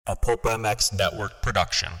A Pulp MX Network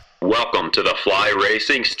production. Welcome to the Fly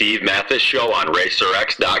Racing Steve Matthes Show on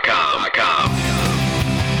RacerX.com.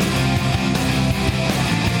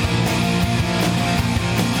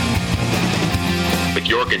 With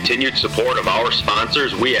your continued support of our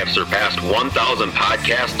sponsors, we have surpassed 1,000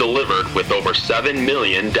 podcasts delivered with over 7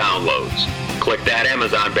 million downloads. Click that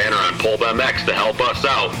Amazon banner on Pulp MX to help us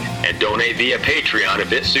out and donate via Patreon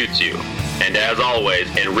if it suits you. And as always,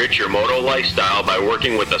 enrich your moto lifestyle by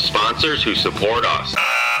working with the sponsors who support us.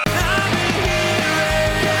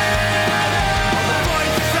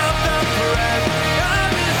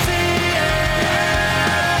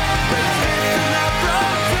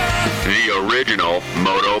 The original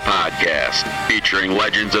Moto Podcast, featuring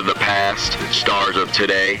legends of the past, stars of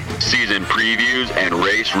today, season previews and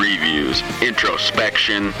race reviews,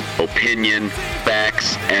 introspection, opinion,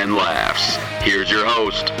 facts, and laughs. Here's your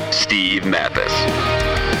host, Steve Matthes.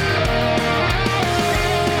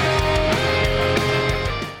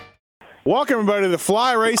 Welcome, everybody, to the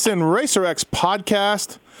Fly Racing RacerX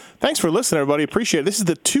podcast. Thanks for listening, everybody. Appreciate it. This is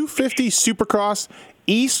the 250 Supercross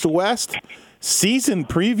East-West season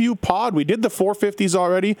preview pod. We did the 450s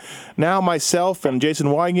already. Now myself and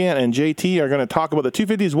Jason Wygant and JT are going to talk about the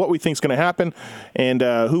 250s, what we think is going to happen, and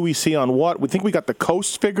who we see on what. We think we got the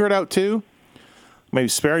coast figured out, too. Maybe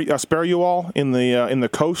spare you all in the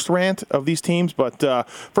coast rant of these teams. But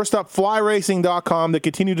first up, flyracing.com. They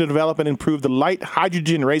continue to develop and improve the light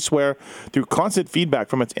hydrogen racewear through constant feedback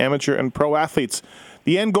from its amateur and pro athletes.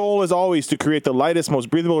 The end goal is always to create the lightest, most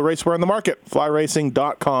breathable racewear on the market.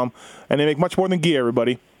 Flyracing.com. And they make much more than gear,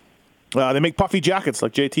 everybody. They make puffy jackets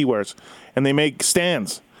like JT wears. And they make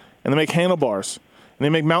stands. And they make handlebars. And they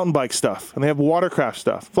make mountain bike stuff. And they have watercraft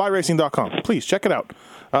stuff. Flyracing.com. Please, check it out.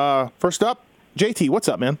 First up, JT, what's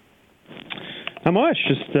up, man? Not much.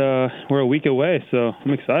 Just we're a week away, so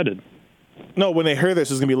I'm excited. No, when they hear this,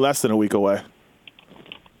 it's going to be less than a week away.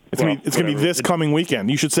 It's going to be this coming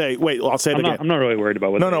weekend. You should say, wait, I'll say it again. I'm not really worried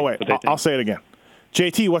about what wait. I'll say it again.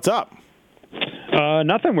 JT, what's up?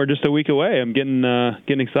 Nothing. We're just a week away. I'm getting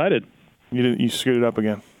excited. You screwed it up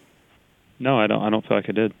again. No, I don't feel like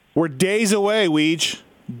I did. We're days away, Weege.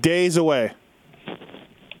 Days away.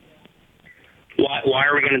 Why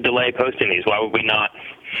are we going to delay posting these? Why would we not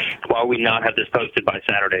have this posted by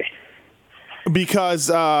Saturday?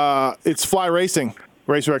 Because it's Fly Racing,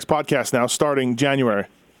 RacerX podcast now, starting January.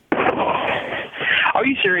 Are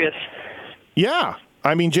you serious? Yeah.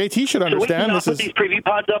 I mean, JT should understand. So we cannot put these preview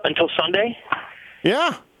pods up until Sunday?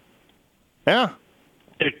 Yeah. They're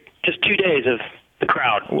just 2 days of the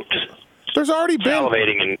crowd just there's already been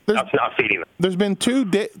salivating and not feeding them. There's been two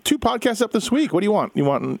podcasts up this week. What do you want? You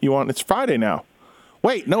want? It's Friday now.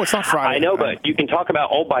 Wait, no, it's not Friday. I know, but you can talk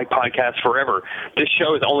about old bike podcasts forever. This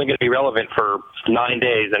show is only going to be relevant for 9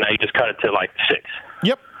 days, and now you just cut it to like 6.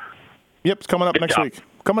 Yep, it's coming up next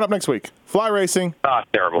week. Fly Racing.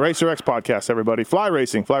 Terrible. RacerX podcast, everybody. Fly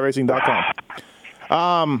Racing,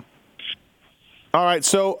 flyracing.com. All right,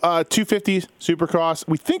 so 250 Supercross.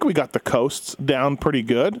 We think we got the coasts down pretty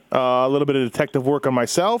good. A little bit of detective work on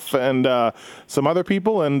myself and some other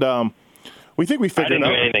people, and we think we figured it out. I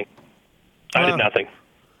didn't do anything. I did nothing.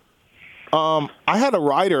 I had a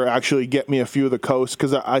rider actually get me a few of the coasts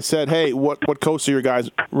because I said, hey, what coasts are your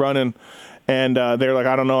guys running? And they're like,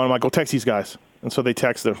 I don't know. And I'm like, go text these guys. And so they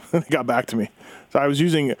texted them. They got back to me. So I was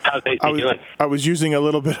using I was using a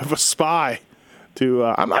little bit of a spy to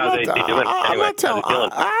I'm not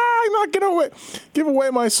gonna give away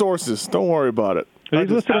my sources. Don't worry about it. Are you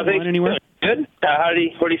listed online anywhere? Good. What do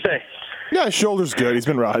you say? Yeah, his shoulder's good. He's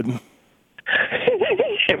been riding.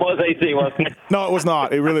 It was AC, wasn't it? No, it was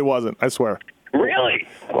not. It really wasn't. I swear. Really?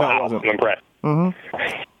 Wow, no, it wasn't. I'm impressed.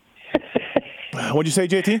 Mm-hmm. What'd you say,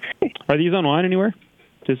 JT? Are these online anywhere?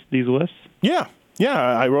 Just these lists? Yeah.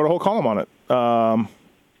 I wrote a whole column on it.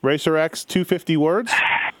 RacerX 250 words.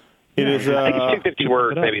 It is. I think it's 250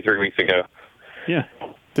 words maybe 3 weeks ago. Yeah.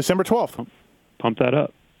 December 12th. Pump that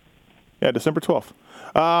up. Yeah, December 12th.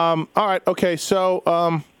 All right. Okay.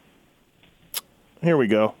 So here we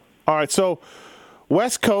go. All right. So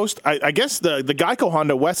West Coast. I guess the Geico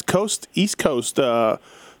Honda West Coast East Coast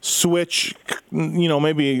switch.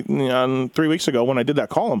 Maybe 3 weeks ago when I did that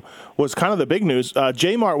column was kind of the big news.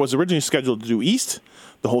 J-Mart was originally scheduled to do East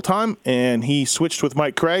the whole time, and he switched with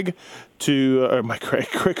Mike Craig to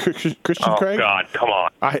Christian Craig. Oh God, come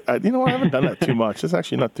on! I haven't done that too much. It's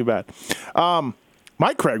actually not too bad.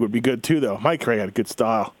 Mike Craig would be good too, though. Mike Craig had a good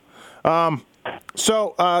style.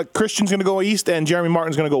 So Christian's going to go East, and Jeremy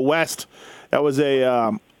Martin's going to go West. That was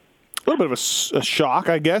a little bit of a shock,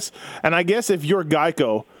 I guess. And I guess if you're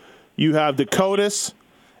Geico, you have Dakotas,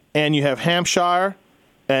 and you have Hampshire,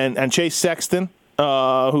 and Chase Sexton.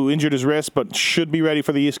 who injured his wrist but should be ready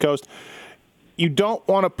for the East Coast. You don't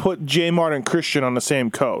want to put J. Mart and Christian on the same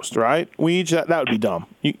coast, right? That would be dumb.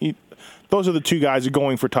 Those are the two guys who are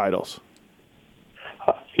going for titles.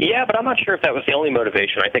 Yeah, but I'm not sure if that was the only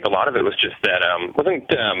motivation. I think a lot of it was just that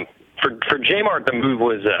for J. Mart, the move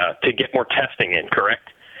was to get more testing in, correct?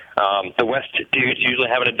 The West dudes usually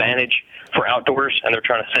have an advantage for outdoors, and they're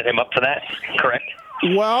trying to set him up for that, correct?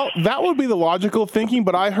 Well, that would be the logical thinking,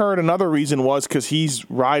 but I heard another reason was because he's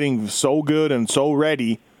riding so good and so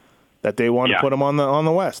ready that they want to put him on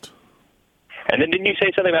the West. And then didn't you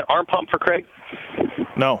say something about arm pump for Craig?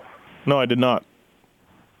 No, I did not.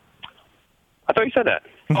 I thought you said that.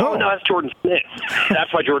 No. Oh, no, that's Jordan Smith.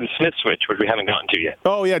 That's why Jordan Smith switched, which we haven't gotten to yet.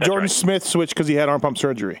 Oh, yeah, that's Jordan right. Smith switched because he had arm pump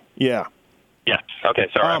surgery. Yeah. Yeah. Okay,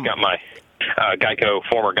 sorry. I've got my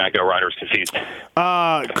former Geico riders confused.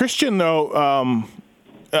 Christian, though,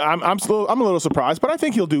 I'm a little surprised, but I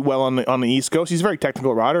think he'll do well on the East Coast. He's a very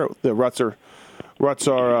technical rider. The ruts are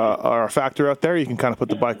a factor out there. You can kind of put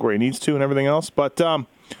the bike where he needs to and everything else. But all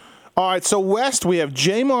right, so West we have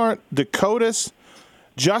J. Mart, Dakotas,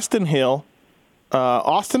 Justin Hill,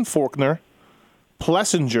 Austin Faulkner,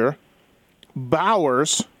 Plessinger,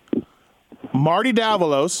 Bowers, Marty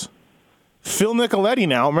Davalos, Phil Nicoletti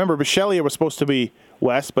now. Remember, Bichelia was supposed to be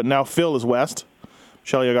West, but now Phil is West.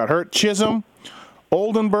 Bichelia got hurt. Chisholm,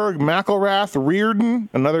 Oldenburg, McElrath, Reardon,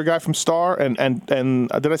 another guy from Star, and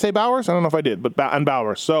did I say Bowers? I don't know if I did, but and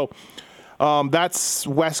Bowers. So that's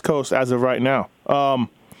West Coast as of right now.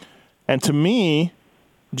 And to me,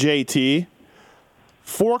 JT,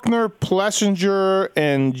 Faulkner, Plessinger,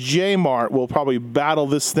 and J. Mart will probably battle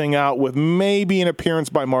this thing out with maybe an appearance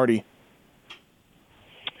by Marty.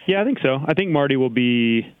 Yeah, I think so. I think Marty will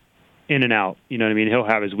be in and out. You know what I mean? He'll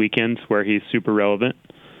have his weekends where he's super relevant.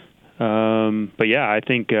 But yeah, I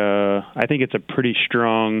think it's a pretty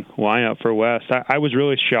strong lineup for West. I was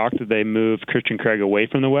really shocked that they moved Christian Craig away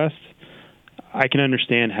from the West. I can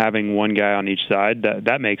understand having one guy on each side.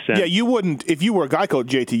 That makes sense. Yeah, you wouldn't, if you were a Geico,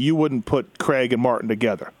 JT, you wouldn't put Craig and Martin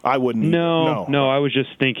together. I wouldn't. No. I was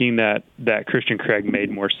just thinking that Christian Craig made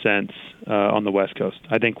more sense on the West Coast.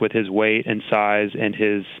 I think with his weight and size and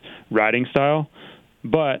his riding style.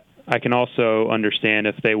 But I can also understand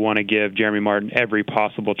if they want to give Jeremy Martin every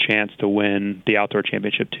possible chance to win the outdoor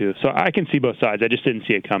championship too. So I can see both sides. I just didn't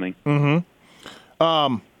see it coming.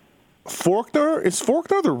 Mm-hmm. Faulkner, is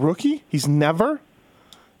Faulkner the rookie? He's never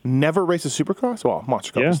raced a Supercross? Well,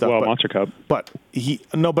 Monster Cup and stuff. Well, Monster Cup. But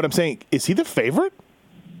but I'm saying, is he the favorite?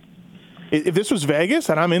 If this was Vegas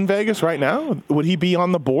and I'm in Vegas right now, would he be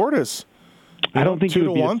on the board as I don't think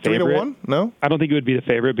 2-1, 3-1? No? I don't think it would be the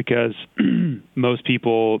favorite because most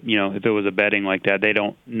people, if it was a betting like that, they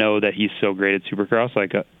don't know that he's so great at Supercross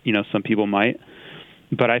like, some people might.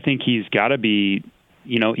 But I think he's got to be,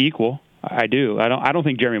 equal. I do. I don't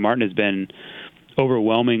think Jeremy Martin has been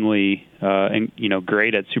overwhelmingly,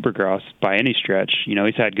 great at Supercross by any stretch.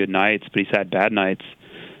 He's had good nights, but he's had bad nights.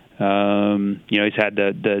 He's had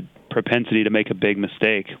the propensity to make a big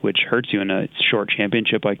mistake, which hurts you in a short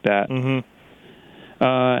championship like that. Mm-hmm.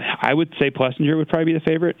 I would say Plessinger would probably be the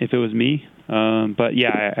favorite if it was me. But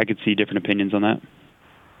yeah, I could see different opinions on that.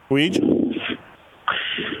 Weege?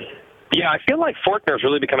 Yeah, I feel like Faulkner's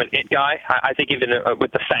really become an it guy. I think even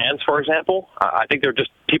with the fans, for example, I think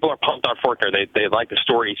people are pumped on Faulkner. They like the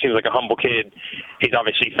story. He seems like a humble kid. He's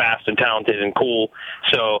obviously fast and talented and cool.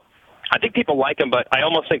 So I think people like him, but I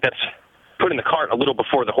almost think that's putting the cart a little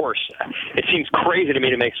before the horse. It seems crazy to me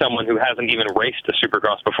to make someone who hasn't even raced a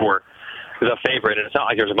Supercross before the favorite, and it's not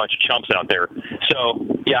like there's a bunch of chumps out there.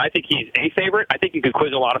 So, yeah, I think he's a favorite. I think you could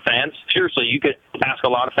quiz a lot of fans. Seriously, you could ask a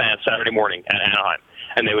lot of fans Saturday morning at Anaheim,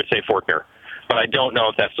 and they would say Faulkner. But I don't know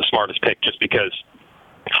if that's the smartest pick just because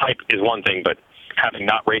hype is one thing, but having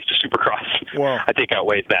not raced a Supercross, I think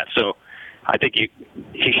outweighs that. So I think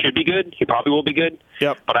he should be good. He probably will be good.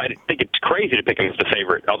 Yep. But I think it's crazy to pick him as the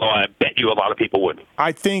favorite, although I bet you a lot of people would.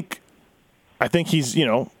 I think he's,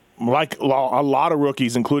 like a lot of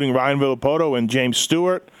rookies, including Ryan Villapoto and James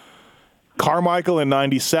Stewart, Carmichael in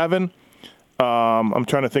 97. I'm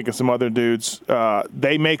trying to think of some other dudes.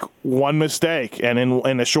 They make one mistake, and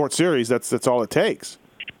in a short series, that's all it takes.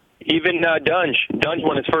 Even Dunge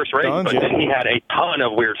won his first race, but then he had a ton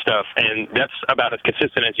of weird stuff, and that's about as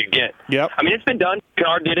consistent as you get. Yep. I mean, it's been done.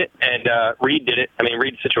 Kennard did it, and Reed did it. I mean,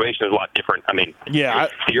 Reed's situation is a lot different. I mean, the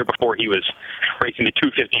year before he was racing the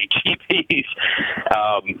 250 GPs.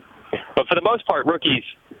 But for the most part, rookies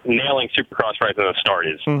nailing Supercross right from the start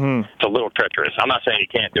is it's a little treacherous. I'm not saying he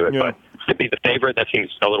can't do it, but to be the favorite, that seems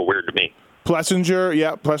a little weird to me.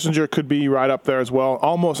 Plessinger could be right up there as well.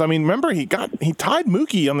 Almost. I mean, remember he tied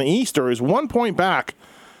Mookie on the East, or is 1 point back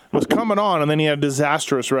was coming on, and then he had a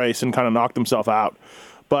disastrous race and kind of knocked himself out,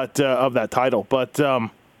 but of that title. But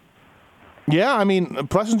yeah, I mean,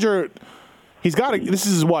 Plessinger, he's got this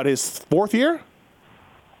is what, his fourth year,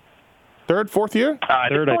 fourth year,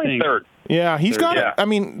 third, I think. Third. Yeah, he's got it. Yeah. I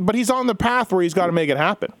mean, but he's on the path where he's got to make it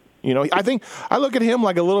happen. You know, I think I look at him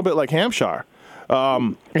like a little bit like Hampshire.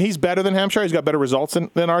 He's better than Hampshire. He's got better results than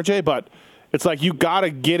RJ, but it's like you got to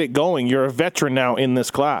get it going. You're a veteran now in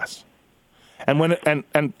this class. And when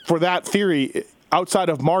and for that theory, outside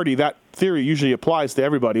of Marty, that theory usually applies to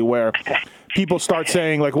everybody where people start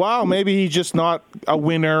saying like, wow, maybe he's just not a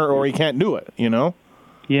winner or he can't do it, you know?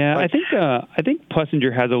 Yeah, I think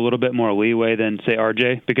Plessinger has a little bit more leeway than, say,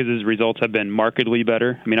 RJ, because his results have been markedly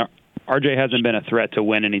better. I mean, RJ hasn't been a threat to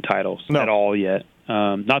win any titles at all yet.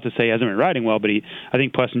 Not to say he hasn't been riding well, but I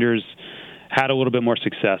think Plessinger's had a little bit more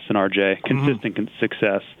success than RJ, consistent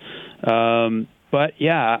success. But,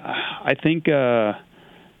 yeah, I think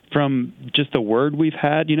from just the word we've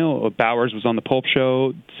had, you know, Bowers was on the Pulp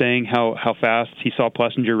Show saying how fast he saw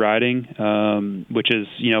Plessinger riding, which is,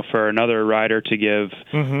 you know, for another rider to give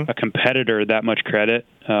a competitor that much credit.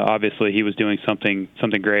 Obviously, he was doing something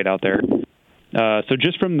great out there. So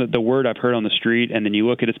just from the word I've heard on the street, and then you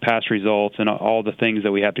look at his past results and all the things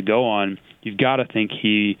that we have to go on, you've got to think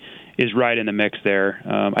he is right in the mix there.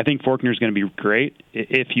 I think Faulkner's going to be great.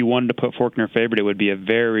 If you wanted to put Faulkner favorite, it would be a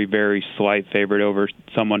very, very slight favorite over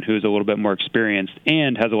someone who's a little bit more experienced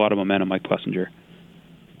and has a lot of momentum like Plessinger.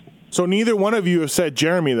 So neither one of you have said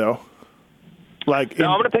Jeremy, though. No, I'm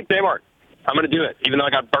going to pick Daymart. I'm going to do it, even though I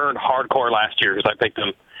got burned hardcore last year because I picked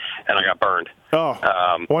him and I got burned.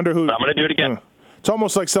 Oh, wonder who. I'm going to do it again. It's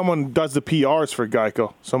almost like someone does the PRs for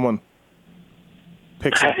Geico. Someone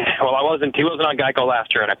picks it. Well, he wasn't on Geico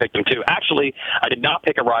last year, and I picked him too. Actually, I did not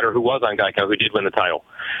pick a rider who was on Geico who did win the title.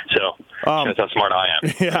 So that's how smart I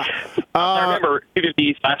am. Yeah. I remember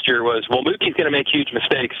 250 last year was, well, Mookie's going to make huge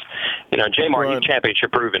mistakes. You know, J-Mart, he's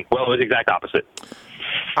championship proven. Well, it was the exact opposite.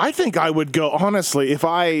 I think I would go, honestly, if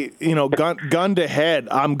I, gun to head,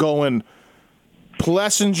 I'm going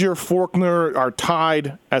Plessinger, Faulkner are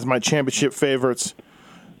tied as my championship favorites.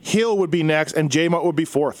 Hill would be next, and J-Mart would be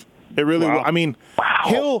fourth. It really will. I mean,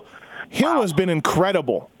 Hill has been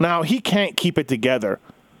incredible. Now, he can't keep it together.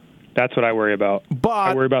 That's what I worry about. But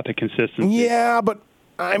I worry about the consistency. Yeah, but,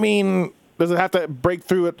 I mean, does it have to break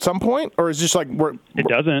through at some point? Or is it just like It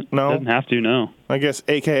doesn't. No? It doesn't have to, no. I guess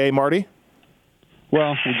a.k.a. Marty?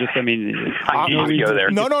 Well, I need to go there.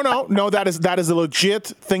 No, that is a legit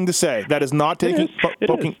thing to say. That is not taking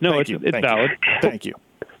poking. No, Thank it's you. valid. Thank you.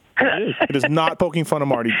 It is not poking fun of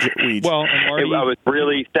Marty Weege. Well, and Marty, I was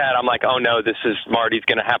really sad. I'm like, oh no, Marty's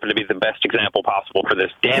going to happen to be the best example possible for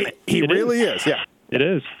this. Damn it. He really is. Yeah. It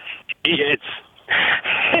is. He is.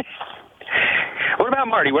 What about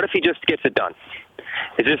Marty? What if he just gets it done?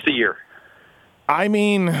 Is this the year? I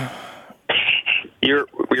mean, You're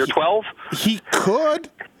 12? he could.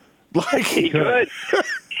 He could.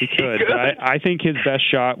 He could. I think his best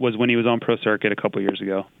shot was when he was on Pro Circuit a couple years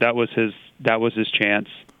ago. That was his chance.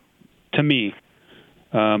 To me,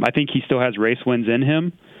 I think he still has race wins in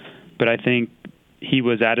him, but I think he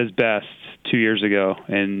was at his best 2 years ago,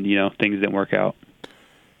 and things didn't work out.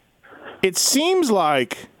 It seems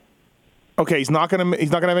like he's not gonna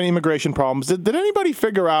have any immigration problems. Did anybody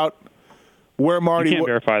figure out where Marty? You can't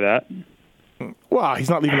verify that. Well, he's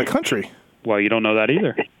not leaving the country. Well, you don't know that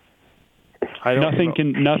either.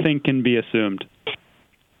 Nothing can be assumed.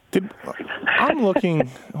 I'm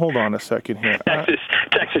looking. Hold on a second here.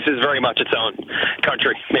 Texas is very much its own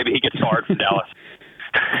country. Maybe he gets fired from Dallas.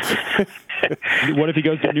 What if he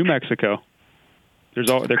goes to New Mexico? There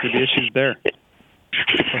could be issues there.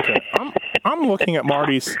 Okay, I'm looking at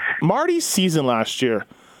Marty's season last year.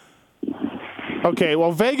 Okay,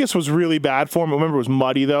 well, Vegas was really bad for him. Remember, it was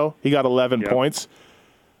muddy though. He got 11 points,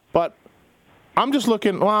 but. I'm just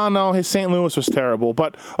looking. Well, no, his St. Louis was terrible.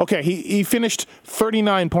 But, okay, he finished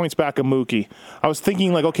 39 points back of Mookie. I was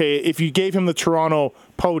thinking, like, okay, if you gave him the Toronto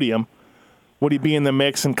podium, would he be in the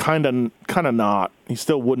mix? And kind of not. He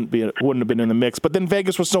still wouldn't have been in the mix. But then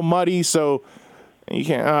Vegas was so muddy, so you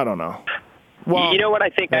can't. I don't know. Well, you know what I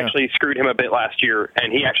think actually screwed him a bit last year,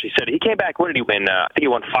 and he actually said he came back. What did he win? I think he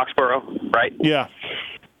won Foxborough, right? Yeah.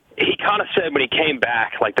 He kind of said when he came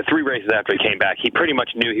back, like the 3 races after he came back, he pretty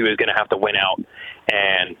much knew he was going to have to win out.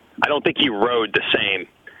 And I don't think he rode the same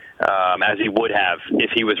as he would have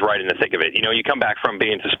if he was right in the thick of it. You come back from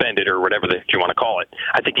being suspended or whatever you want to call it.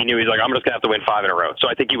 I think he knew he's like, I'm just going to have to win 5 in a row. So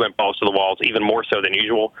I think he went balls to the walls even more so than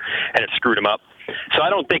usual, and it screwed him up. So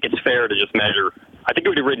I don't think it's fair to just measure. I think he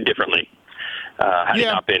would have ridden differently had he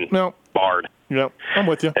not been barred. Yeah, I'm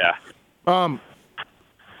with you. Yeah.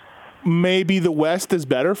 maybe the West is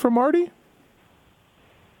better for Marty?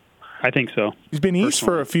 I think so. He's been East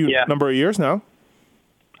for a few number of years now.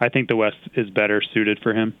 I think the West is better suited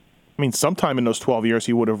for him. I mean, sometime in those 12 years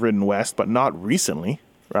he would have ridden West, but not recently,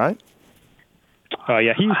 right?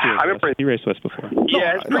 Yeah, he used to. I remember he raced West before.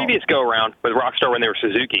 Yeah, his previous go around with Rockstar when they were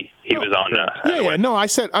Suzuki, he was on. No, I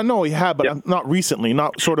said I know he had, but not recently,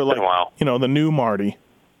 not sort of like the new Marty.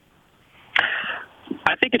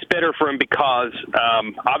 I think it's better for him because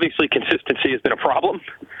obviously consistency has been a problem,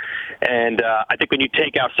 and I think when you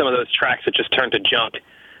take out some of those tracks that just turn to junk,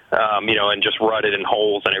 and just rutted and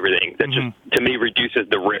holes and everything, that just to me reduces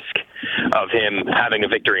the risk of him having a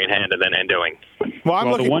victory in hand and then endoing.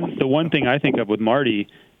 Well, the one thing I think of with Marty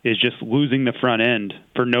is just losing the front end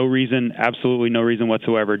for no reason, absolutely no reason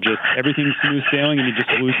whatsoever. Just everything's smooth sailing, and he just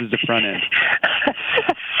loses the front end.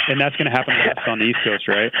 And that's going to happen on the East Coast,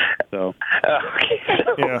 right? So,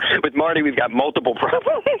 with Marty, we've got multiple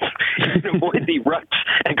problems. You can avoid the ruts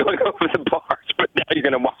and going over the bars, but now you're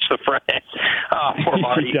going to watch the front end. Oh, poor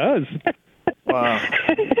Marty. He does. Wow.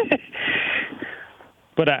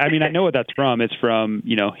 But, I mean, I know what that's from. It's from,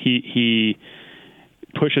 he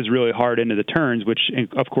pushes really hard into the turns, which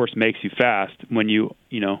of course makes you fast. When you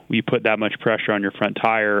put that much pressure on your front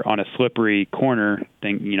tire on a slippery corner,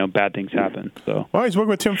 bad things happen. So he's working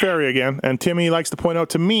with Tim Ferry again, and Timmy likes to point out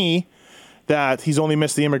to me that he's only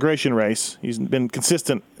missed the immigration race. He's been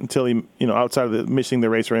consistent until he, outside of missing the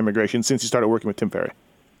race for immigration since he started working with Tim Ferry.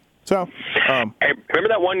 So, hey, remember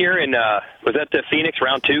that one year in was that the Phoenix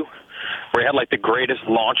round 2? Where he had the greatest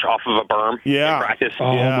launch off of a berm in practice.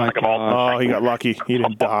 Oh, my God. He got lucky. He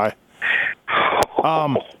didn't die.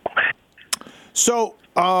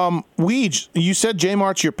 Weege, you said J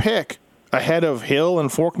Mart's your pick ahead of Hill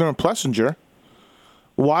and Faulkner and Plessinger.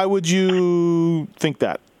 Why would you think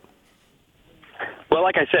that? Well,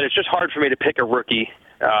 like I said, it's just hard for me to pick a rookie,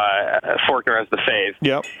 Faulkner as the fave.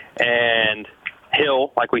 Yep. And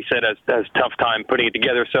Hill, like we said, has tough time putting it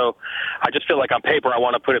together. So I just feel like on paper I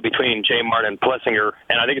want to put it between J Mart and Plessinger,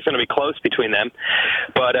 and I think it's going to be close between them.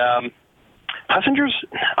 But Plessinger's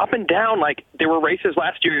up and down. There were races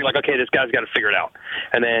last year, you're like, okay, this guy's got to figure it out.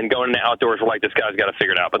 And then going into outdoors, we're like, this guy's got to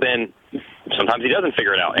figure it out. But then sometimes he doesn't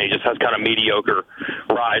figure it out, and he just has kind of mediocre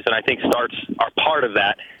rise. And I think starts are part of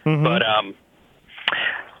that. Mm-hmm. But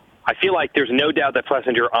I feel like there's no doubt that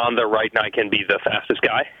Plessinger on the right night can be the fastest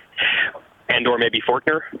guy. And or maybe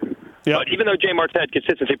Faulkner. Yep. But even though J Mart's had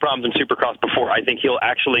consistency problems in Supercross before, I think he'll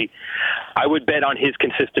actually, I would bet on his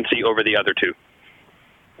consistency over the other two.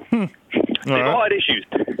 They've all had issues,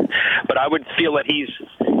 but I would feel that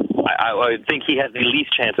I would think he has the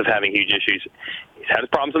least chance of having huge issues. He's had his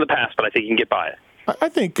problems in the past, but I think he can get by it. I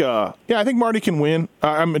think, I think Marty can win.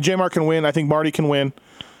 J Mart can win. I think Marty can win.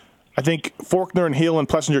 I think Faulkner and Hill and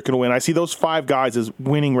Plessinger can win. I see those 5 guys as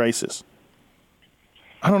winning races.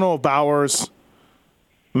 I don't know if Bowers,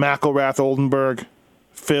 McElrath, Oldenburg,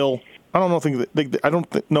 Phil. I don't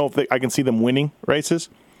know if I can see them winning races,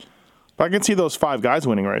 but I can see those 5 guys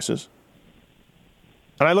winning races.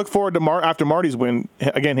 And I look forward to after Marty's win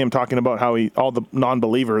again. Him talking about how all the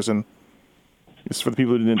non-believers, and it's for the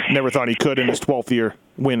people who never thought he could in his 12th year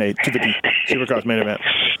win a 250 Supercross main event.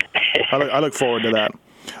 I look forward to that.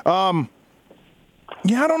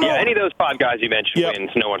 I don't know. Yeah, any of those 5 guys you mentioned wins,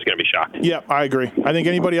 no one's going to be shocked. Yeah, I agree. I think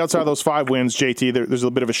anybody outside of those 5 wins, JT, there's a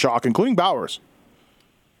bit of a shock, including Bowers.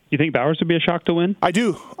 You think Bowers would be a shock to win? I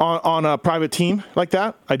do. On a private team like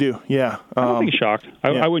that, I do, yeah. I don't think shocked.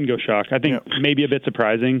 I wouldn't go shocked. I think maybe a bit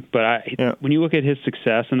surprising, but when you look at his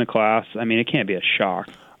success in the class, I mean, it can't be a shock.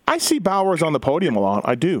 I see Bowers on the podium a lot.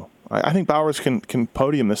 I do. I think Bowers can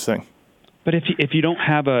podium this thing. But if you don't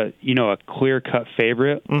have a clear-cut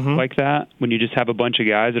favorite like that, when you just have a bunch of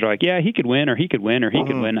guys that are like, yeah, he could win or he could win or he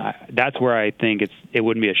could win, that's where I think it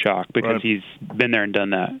wouldn't be a shock because he's been there and done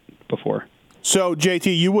that before. So,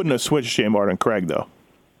 JT, you wouldn't have switched J Mart and Craig, though?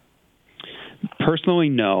 Personally,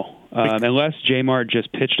 no. Unless J Mart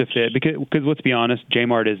just pitched a fit. Because let's be honest, J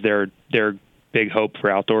Mart is their big hope for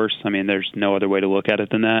outdoors. I mean, there's no other way to look at it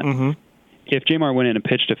than that. Mm-hmm. If J Mart went in and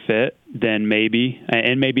pitched a fit, then maybe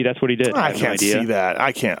that's what he did. I can't see that.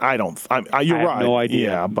 I can't. I don't. You're right. I have no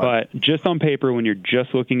idea. Yeah, but just on paper, when you're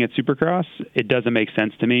just looking at Supercross, it doesn't make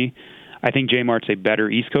sense to me. I think J Mart's a better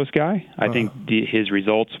East Coast guy. I think his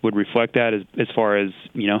results would reflect that as far as,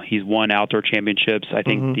 he's won outdoor championships. I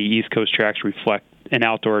think the East Coast tracks reflect an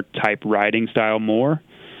outdoor type riding style more.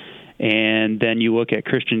 And then you look at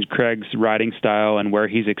Christian Craig's riding style and where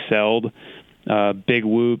he's excelled. Big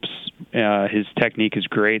whoops. His technique is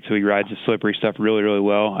great, so he rides the slippery stuff really, really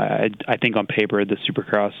well. I think on paper, the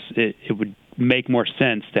Supercross, it would make more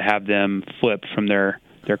sense to have them flip from their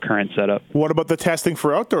their current setup. What about the testing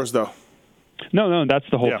for outdoors, though? No, that's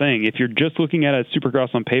the whole Yeah. thing. If you're just looking at a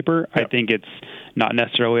Supercross on paper, Yeah. I think it's not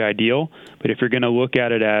necessarily ideal. But if you're going to look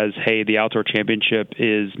at it as, hey, the outdoor championship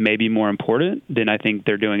is maybe more important, then I think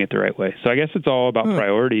they're doing it the right way. So I guess it's all about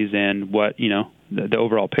priorities and what, the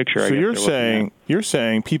overall picture. So I guess you're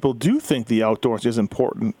saying people do think the outdoors is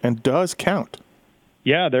important and does count.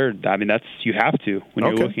 Yeah, you have to when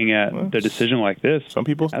you're looking at the decision like this. Some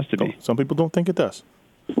people it has to be. Some people don't think it does.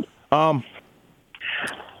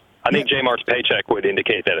 I think J-Mart's paycheck would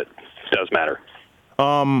indicate that it does matter.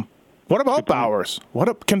 What about Bowers?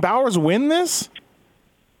 Can Bowers win this?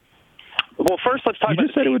 Well, first let's talk You about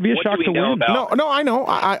just said it would be a shock to win. No, I know.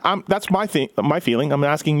 I'm that's my feeling. I'm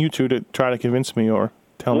asking you two to try to convince me or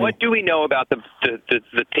tell me. What do we know about the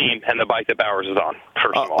team and the bike that Bowers is on,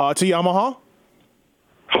 first of all? It's a Yamaha.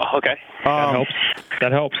 Well, okay.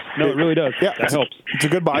 That helps. No, it really does. Yeah, that helps. It's a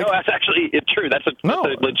good bike. No, that's actually true. That's a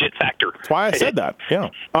legit factor. That's why I said that. Yeah.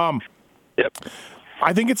 Yep.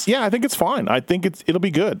 I think it's fine. I think it'll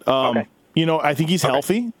be good. Okay. I think he's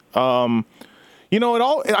healthy. You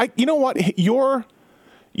know what? Your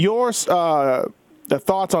the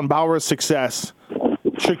thoughts on Bauer's success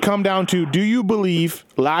should come down to: do you believe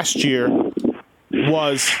last year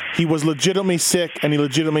he was legitimately sick and he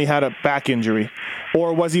legitimately had a back injury,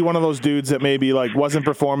 or was he one of those dudes that maybe wasn't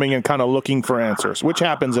performing and kind of looking for answers, which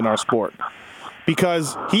happens in our sport?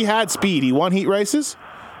 Because he had speed, he won heat races,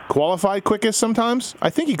 qualified quickest sometimes. I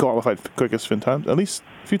think he qualified quickest sometimes, at least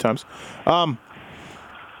a few times. And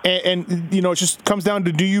it just comes down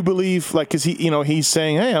to: do you believe, because he's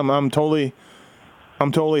saying, hey, I'm totally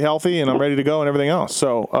healthy and I'm ready to go and everything else.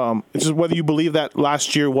 So it's just whether you believe that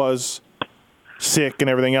last year was sick and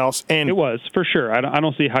everything else. And it was, for sure. I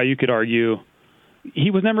don't see how you could argue. He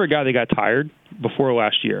was never a guy that got tired before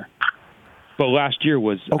last year. But last year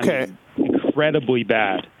was incredibly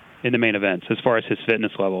bad in the main events as far as his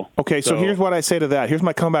fitness level. Okay, so here's what I say to that. Here's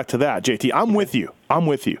my comeback to that, JT. I'm with you.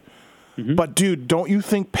 Mm-hmm. But, dude, don't you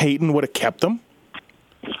think Peyton would have kept him?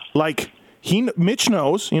 Mitch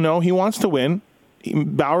knows, he wants to win.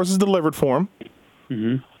 Bowers has delivered for him.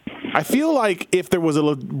 Mm-hmm. I feel like if there was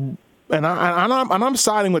and I'm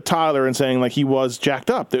siding with Tyler and saying he was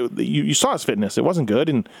jacked up. You saw his fitness; it wasn't good,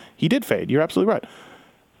 and he did fade. You're absolutely right.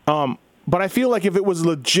 But I feel like if it was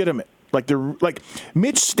legitimate,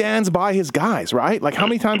 Mitch stands by his guys, right? How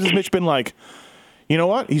many times has Mitch been you know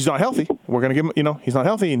what? He's not healthy. We're gonna give him. He's not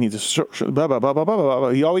healthy. He needs to blah blah blah blah blah blah.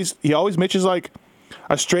 He always Mitch is a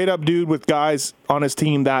straight up dude with guys on his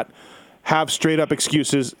team that have straight up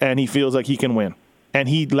excuses, and he feels like he can win, and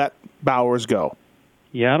he let Bowers go.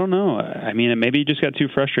 Yeah, I don't know. I mean, maybe he just got too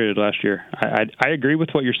frustrated last year. I agree with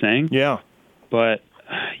what you're saying. Yeah. But,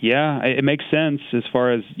 yeah, it makes sense as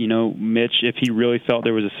far as, Mitch, if he really felt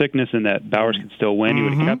there was a sickness and that Bowers could still win, he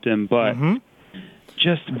would have kept him. But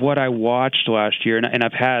just what I watched last year, and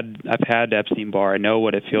I've had Epstein-Barr. I know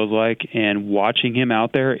what it feels like. And watching him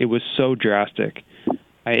out there, it was so drastic.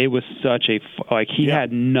 It was such he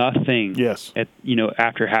had nothing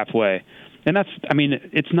after halfway. And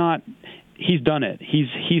it's not – he's done it.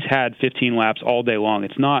 He's had 15 laps all day long.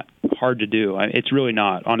 It's not hard to do. It's really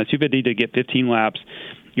not. On a 250 to get 15 laps,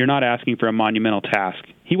 you're not asking for a monumental task.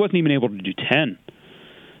 He wasn't even able to do 10.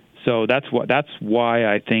 So that's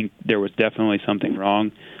why I think there was definitely something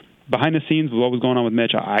wrong. Behind the scenes, what was going on with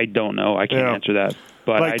Mitch, I don't know. I can't answer that.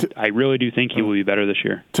 But I really do think he will be better this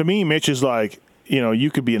year. To me, Mitch is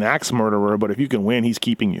you could be an axe murderer, but if you can win, he's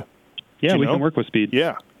keeping you. Yeah, we can work with speed.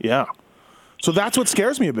 Yeah. So that's what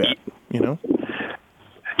scares me a bit,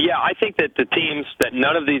 Yeah, I think that the teams that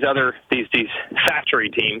none of these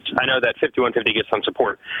factory teams, I know that 5150 gets some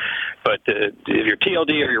support, but if you're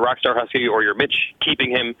TLD or your Rockstar Husky or you're Mitch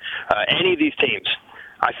keeping him, any of these teams,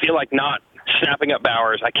 I feel like not snapping up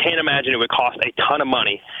Bowers. I can't imagine it would cost a ton of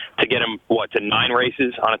money to get him, to 9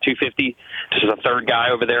 races on a 250. This is a third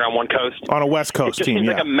guy over there on one coast. On a West Coast team, team, It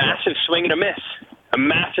just seems like a massive swing and a miss. A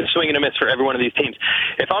massive swing and a miss for every one of these teams.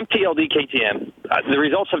 If I'm TLD KTM, the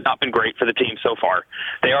results have not been great for the team so far.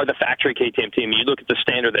 They are the factory KTM team. You look at the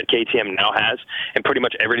standard that KTM now has and pretty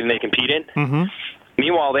much everything they compete in. Mm-hmm.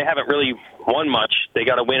 Meanwhile, they haven't really won much. They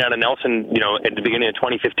got a win out of Nelson, at the beginning of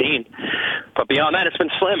 2015. But beyond that, it's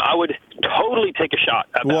been slim. I would totally take a shot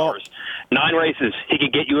at Bowers. 9 races, he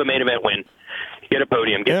could get you a main event win, get a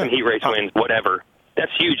podium, get some heat race wins, whatever.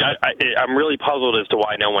 That's huge. I'm really puzzled as to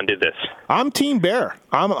why no one did this. I'm Team Bear.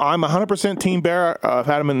 I'm 100% Team Bear. I've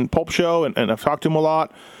had him in Pulp Show, and I've talked to him a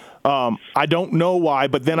lot. I don't know why,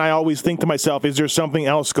 but then I always think to myself, is there something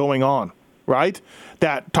else going right?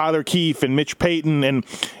 That Tyler Keefe and Mitch Payton and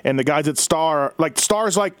the guys at Star's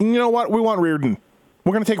you know what? We want Reardon.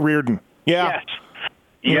 We're going to take Reardon. Yeah. Yes.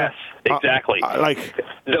 Yes, exactly. Like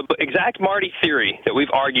the exact Marty theory that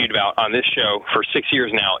we've argued about on this show for 6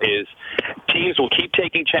 years now is teams will keep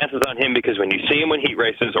taking chances on him because when you see him win heat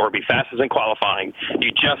races or be fastest in qualifying,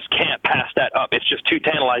 you just can't pass that up. It's just too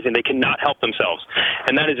tantalizing. They cannot help themselves.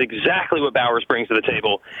 And that is exactly what Bowers brings to the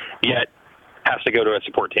table, yet has to go to a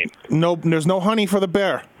support team. no, there's no honey for the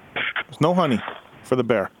bear. There's no honey for the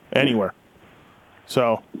bear anywhere.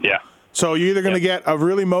 So Yeah. So you're either going to get a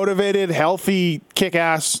really motivated, healthy,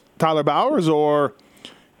 kick-ass Tyler Bowers, or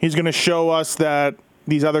he's going to show us that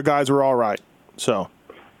these other guys were all right. So,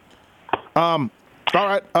 all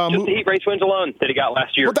right. Just the heat race wins alone that he got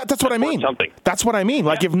last year. Well, that's what I mean. Something. That's what I mean.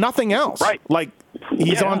 Like, if nothing else. Right. Like,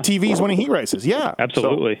 he's on TV, he's winning heat races. Yeah.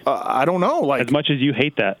 Absolutely. So, I don't know. Like, As much as you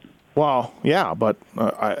hate that. well, yeah, but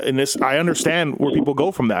I understand where people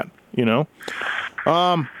go from that, you know?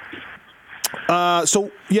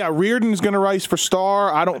 So, yeah, Reardon's going to race for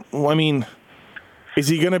Star. I mean, is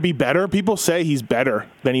he going to be better? People say he's better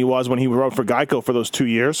than he was when he rode for Geico for those 2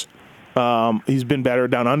 years. He's been better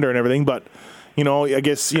down under and everything, but, you know, I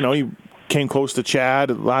guess, you know, he came close to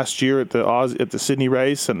Chad last year at the Sydney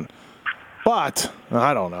race, but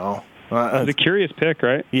I don't know. It's a curious pick,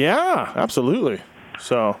 right? Yeah, absolutely.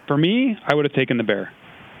 So for me, I would have taken the Bear.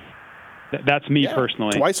 That's me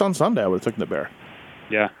personally. Twice on Sunday, I would have taken the Bear.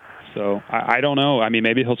 Yeah. So I don't know. I mean,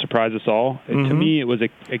 maybe he'll surprise us all. To me, it was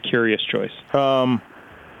a curious choice.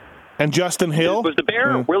 And Justin Hill? Was the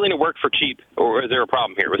Bear willing to work for cheap, or is there a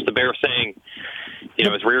problem here? Was the Bear saying, you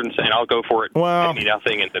know, is Reardon saying, I'll go for it, pay me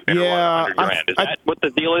nothing, and the Bear wanted $100,000? Is that what the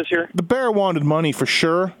deal is here? The Bear wanted money for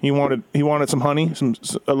sure. He wanted some honey,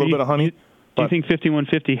 a little bit of honey. Do you think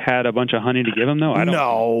 5150 had a bunch of honey to give him, though?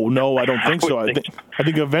 No, I don't think so. I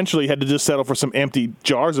think eventually he had to just settle for some empty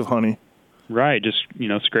jars of honey. Right, just, you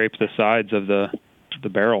know, scrape the sides of the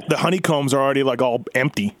barrel. The honeycombs are already, like, all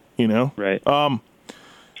empty, you know? Right.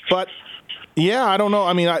 But, yeah, I don't know.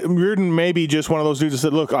 I mean, Reardon may be just one of those dudes that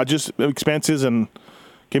said, look, I just expenses and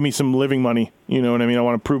give me some living money. You know what I mean? I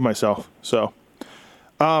want to prove myself. So,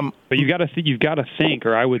 but you've got to think,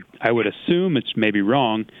 or I would assume it's maybe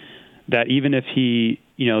wrong, that even if he,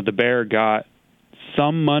 you know, the Bear got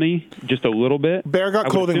some money, just a little bit. Bear got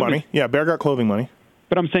clothing money. Yeah, Bear got clothing money.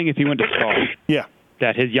 But I'm saying if he went to Star,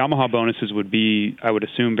 that his Yamaha bonuses would be, I would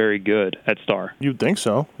assume, very good at Star. You'd think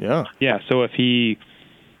so, yeah. Yeah, so if he,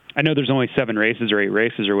 I know there's only 7 races or 8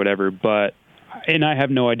 races or whatever, but, and I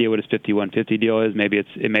have no idea what his 5150 deal is. Maybe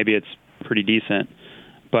it's pretty decent,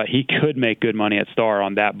 but he could make good money at Star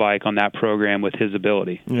on that bike, on that program with his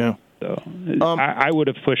ability. Yeah. So I would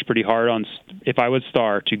have pushed pretty hard on, if I was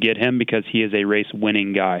Star, to get him because he is a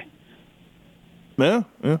race-winning guy.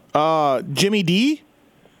 Yeah. Jimmy D?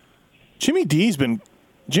 Jimmy D's been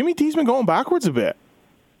going backwards a bit.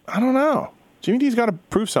 I don't know. Jimmy D's got to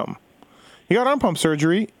prove something. He got arm pump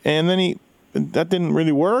surgery, and then that didn't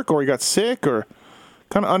really work, or he got sick, or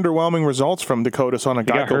kind of underwhelming results from Dakotas on a Geico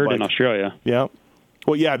bike. He got hurt in Australia. Yeah.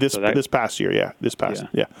 Well, yeah, this past year, yeah. This past,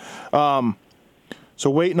 yeah. So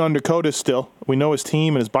waiting on Dakotas still. We know his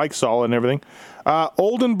team and his bike's solid and everything.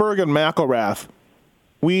 Oldenburg and McElrath.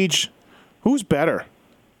 Weege, who's better?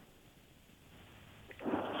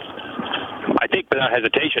 I think without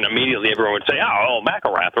hesitation, immediately everyone would say, oh,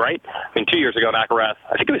 McElrath, right? I mean, 2 years ago, McElrath,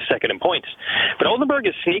 I think he was second in points. But Oldenburg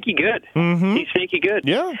is sneaky good. Mm-hmm. He's sneaky good.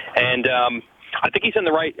 Yeah. And I think he's in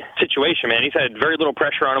the right situation, man. He's had very little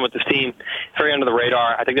pressure on him with this team. Very under the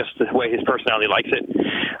radar. I think that's the way his personality likes it.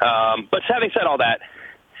 But having said all that,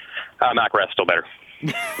 McElrath's still better.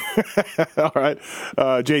 All right.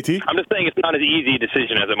 JT? I'm just saying it's not as easy a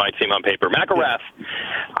decision as it might seem on paper. McElrath,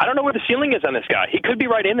 I don't know where the ceiling is on this guy. He could be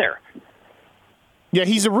right in there. Yeah,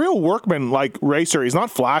 he's a real workman-like racer. He's not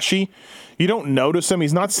flashy. You don't notice him.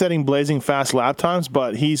 He's not setting blazing fast lap times,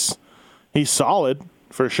 but he's solid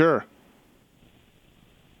for sure.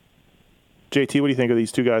 JT, what do you think of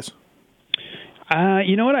these two guys?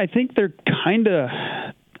 You know what? I think they're kind of,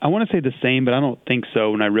 I want to say the same, but I don't think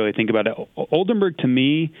so when I really think about it. Oldenburg, to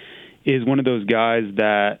me, is one of those guys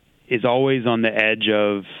that is always on the edge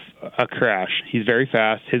of a crash. He's very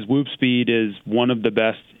fast. His whoop speed is one of the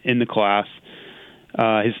best in the class.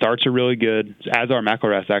 His starts are really good, as are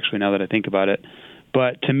McElrath's, actually, now that I think about it.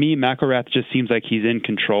 But to me, McElrath just seems like he's in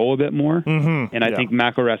control a bit more, and I think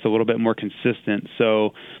McElrath's a little bit more consistent.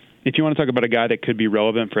 So if you want to talk about a guy that could be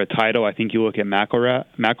relevant for a title, I think you look at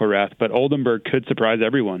McElrath. But Oldenburg could surprise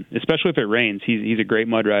everyone, especially if it rains. He's a great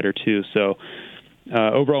mud rider, too. So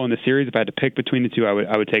overall in the series, if I had to pick between the two,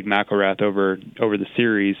 I would take McElrath over the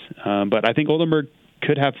series. But I think Oldenburg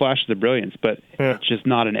could have flashes of brilliance, but it's just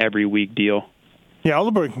not an every-week deal. Yeah,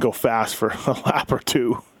 Oldenburg can go fast for a lap or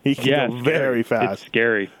two. He can go very fast. It's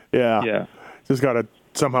scary. Yeah. Just got to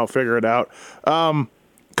somehow figure it out.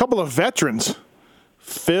 Couple of veterans,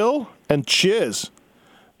 Phil and Chiz,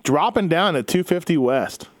 dropping down at 250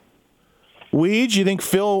 West. Weege, you think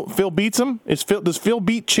Phil beats him? Does Phil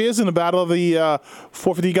beat Chiz in the battle of the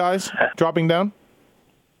 450 guys dropping down?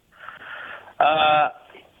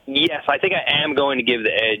 Yes, I think I am going to give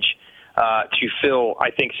the edge to Phil,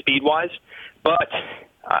 I think, speed-wise. But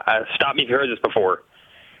stop me if you heard this before.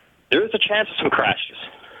 There is a chance of some crashes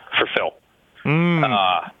for Phil,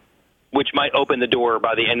 which might open the door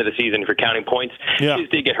by the end of the season for counting points. Yeah. Chiz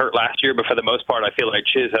did get hurt last year, but for the most part, I feel like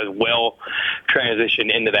Chiz has well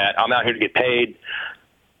transitioned into that. I'm out here to get paid.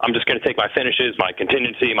 I'm just going to take my finishes, my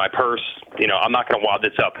contingency, my purse. I'm not going to wad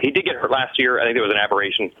this up. He did get hurt last year. I think it was an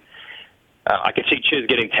aberration. I could see Chiz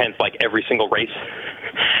getting 10th like every single race,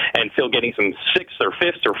 and Phil getting some 6th or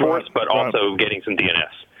 5th or 4th, but also getting some DNS.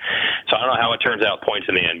 So I don't know how it turns out points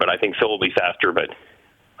in the end, but I think Phil will be faster, but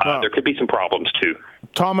there could be some problems too.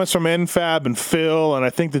 Thomas from NFAB and Phil, and I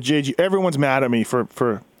think the JG, everyone's mad at me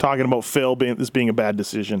for talking about Phil being a bad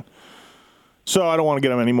decision. So I don't want to get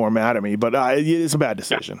them any more mad at me, but it's a bad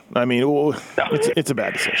decision. I mean, it's a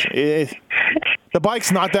bad decision. The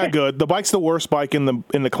bike's not that good. The bike's the worst bike in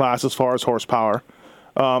the class as far as horsepower.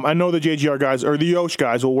 I know the JGR guys or the Yosh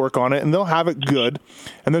guys will work on it, and they'll have it good.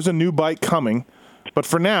 And there's a new bike coming, but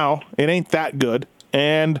for now, it ain't that good.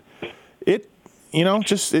 And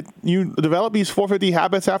you develop these 450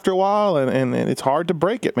 habits after a while, and it's hard to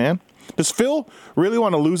break it, man. Does Phil really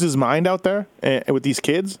want to lose his mind out there with these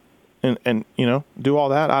kids and do all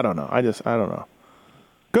that? I don't know. I don't know.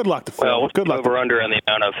 Good luck to Phil. Well, good luck. Over under on the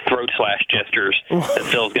amount of throat/gestures that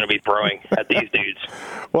Phil's going to be throwing at these dudes.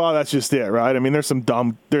 Well, that's just it, right? I mean, there's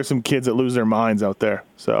some kids that lose their minds out there.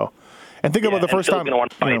 So, and think about the first Phil's time. Going to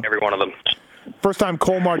want to fight every one of them. First time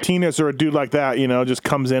Cole Martinez or a dude like that, just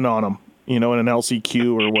comes in on them, in an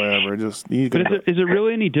LCQ or whatever. But is it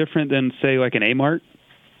really any different than, say, like an A-Mart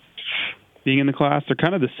being in the class? They're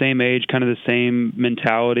kind of the same age, kind of the same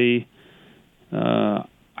mentality.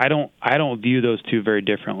 I don't view those two very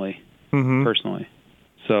differently, personally.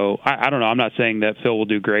 So I don't know. I'm not saying that Phil will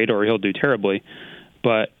do great or he'll do terribly,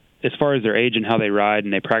 but as far as their age and how they ride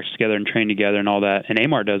and they practice together and train together and all that, and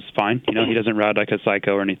Amar does fine. He doesn't ride like a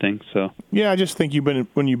psycho or anything. So yeah, I just think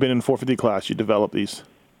when you've been in 450 class, you develop these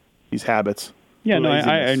habits. Yeah, no,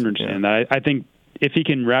 I understand that. I think if he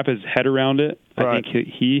can wrap his head around it, I think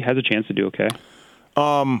he has a chance to do okay.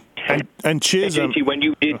 And Chiz, JT, when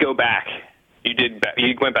you did go back.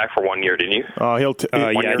 You went back for 1 year, didn't you? I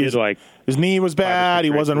did. Like his knee was bad.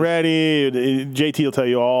 He wasn't ready. JT will tell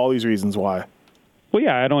you all these reasons why. Well,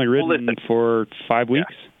 yeah, I'd only ridden for 5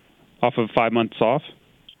 weeks off of 5 months off.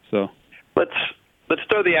 So let's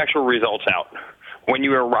throw the actual results out. When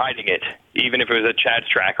you were riding it, even if it was at Chad's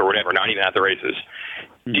track or whatever, not even at the races,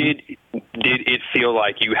 did it feel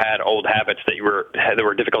like you had old habits that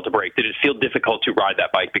were difficult to break? Did it feel difficult to ride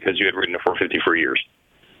that bike because you had ridden a 450 for years?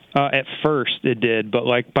 At first it did, but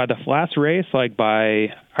like by the last race, I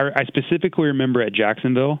specifically remember at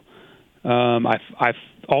Jacksonville, I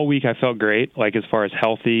all week I felt great. Like as far as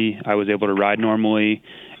healthy, I was able to ride normally,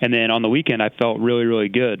 and then on the weekend I felt really, really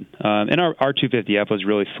good. And our 250F was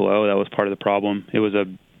really slow. That was part of the problem. It was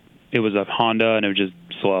a Honda, and it was just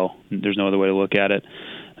slow. There's no other way to look at it.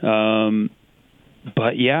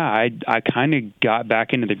 But yeah, I kind of got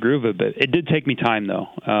back into the groove of it. It did take me time though.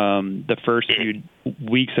 The first few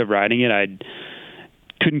weeks of riding it, I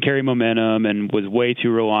couldn't carry momentum and was way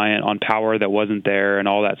too reliant on power that wasn't there and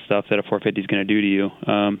all that stuff that a 450 is going to do to you.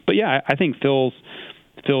 But yeah, I think Phil's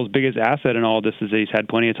biggest asset in all this is that he's had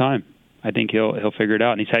plenty of time. I think he'll figure it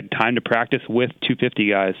out, and he's had time to practice with 250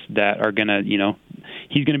 guys that are gonna,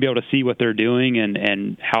 he's gonna be able to see what they're doing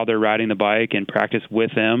and how they're riding the bike and practice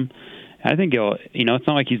with them. I think it's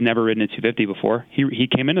not like he's never ridden a 250 before. He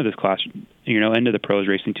came into this class, into the pros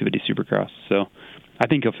racing 250 Supercross. So I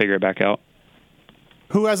think he'll figure it back out.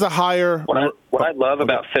 Who has a higher? What I love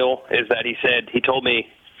about Phil is that he told me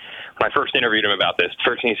when I first interviewed him about this. The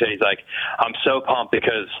first thing he said, he's like, "I'm so pumped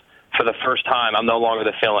because for the first time, I'm no longer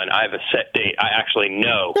the fill-in. I have a set date. I actually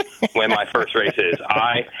know when my first race is.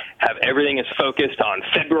 I have everything is focused on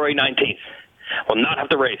February 19th. Will not have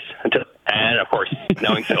to race until." And of course,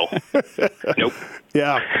 knowing Phil, nope.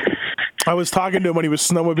 Yeah, I was talking to him when he was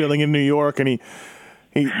snowmobiling in New York, and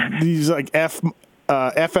he's like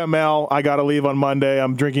FML. I got to leave on Monday.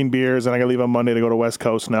 I'm drinking beers, and I got to leave on Monday to go to West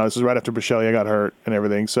Coast now. This is right after Brichelli got hurt and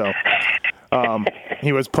everything. So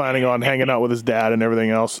he was planning on hanging out with his dad and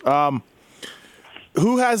everything else.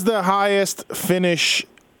 Who has the highest finish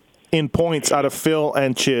in points out of Phil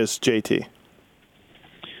and Chiz, JT?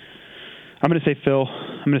 I'm going to say Phil.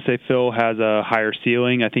 I'm going to say Phil has a higher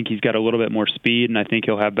ceiling. I think he's got a little bit more speed, and I think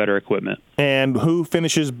he'll have better equipment. And who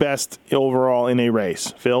finishes best overall in a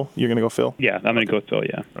race? Phil? You're going to go Phil? Yeah, I'm going to go with Phil,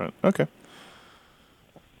 yeah. All right. Okay.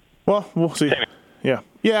 Well, we'll see. Yeah.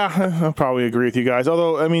 Yeah, I'll probably agree with you guys.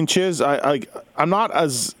 Although, I mean, Chiz, I'm not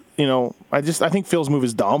as, I think Phil's move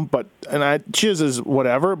is dumb, Chiz is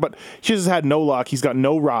whatever, but Chiz has had no luck. He's got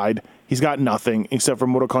no ride. He's got nothing except for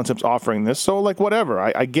Moto Concepts offering this. So, whatever.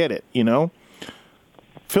 I get it,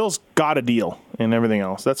 Phil's got a deal and everything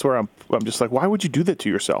else. That's where I'm just like, why would you do that to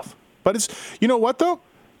yourself? But it's, you know what, though?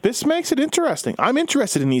 This makes it interesting. I'm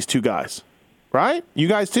interested in these two guys, right? You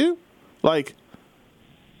guys too?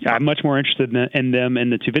 Yeah, I'm much more interested in them in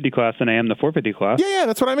the 250 class than I am the 450 class. Yeah,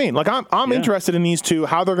 that's what I mean. I'm interested in these two,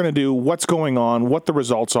 how they're going to do, what's going on, what the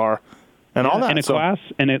results are, and all that.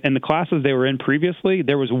 In the classes they were in previously,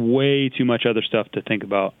 there was way too much other stuff to think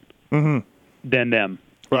about than them.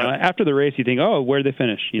 Right. After the race, you think, oh, where'd they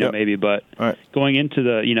finish? Maybe, but going into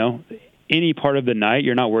the, any part of the night,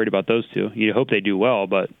 you're not worried about those two. You hope they do well,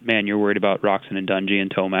 but man, you're worried about Roxon and Dungey and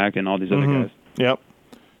Tomac and all these other guys. Yep.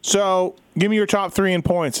 So, give me your top 3 in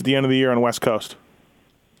points at the end of the year on West Coast.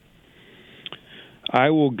 I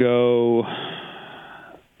will go.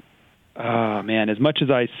 As much as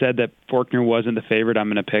I said that Forkner wasn't the favorite, I'm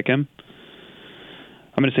going to pick him.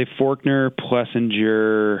 I'm going to say Forkner,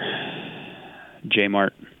 Plessinger, J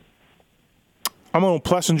Mart. I'm going to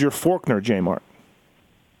Plessinger, Forkner, J Mart.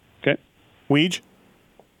 Okay. Weege?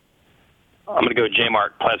 I'm going to go J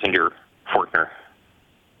Mart, Plessinger, Forkner.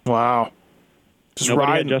 Wow. Just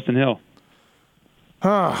Nobody riding. had Justin Hill.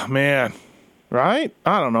 Oh, man. Right?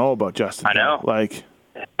 I don't know about Justin. I know.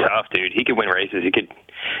 Tough, dude. He could win races.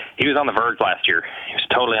 He was on the verge last year. He was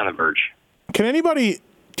totally on the verge. Can anybody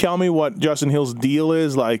tell me what Justin Hill's deal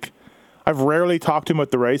is? I've rarely talked to him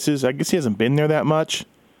at the races. I guess he hasn't been there that much.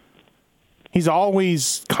 He's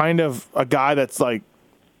always kind of a guy that's I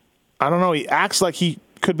don't know, he acts like he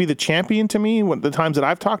could be the champion to me the times that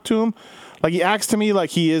I've talked to him. He acts to me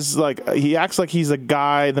he acts like he's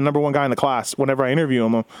the number one guy in the class whenever I interview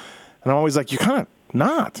him. And I'm always like, you're kind of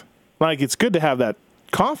not. It's good to have that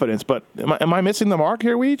confidence, but am I missing the mark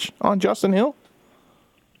here, Weech, on Justin Hill?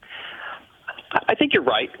 I think you're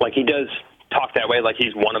right. He does talk that way,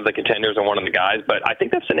 he's one of the contenders and one of the guys, but I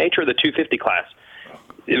think that's the nature of the 250 class.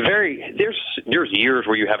 There's years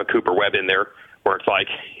where you have a Cooper Webb in there where it's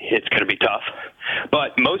going to be tough.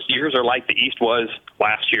 But most years are like the East was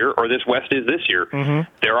last year or this West is this year. Mm-hmm.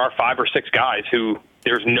 There are 5 or 6 guys who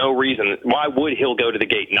there's no reason. Why would Hill go to the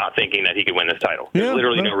gate not thinking that he could win this title? There's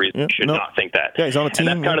literally no reason he should not think that. Yeah, he's on a team.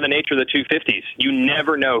 And that's kind of the nature of the 250s. You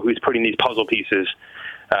never know who's putting these puzzle pieces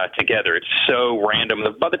together. It's so random.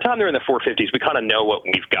 By the time they're in the 450s, we kind of know what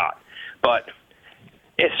we've got. But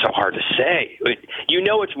it's so hard to say.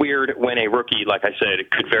 It's weird when a rookie, like I said,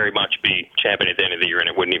 could very much be champion at the end of the year, and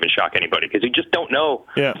it wouldn't even shock anybody because you just don't know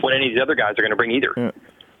what any of these other guys are going to bring either. Yeah.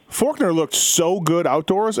 Forkner looked so good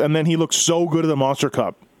outdoors, and then he looked so good at the Monster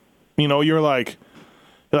Cup. You're like,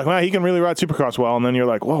 man, he can really ride Supercross well, and then you're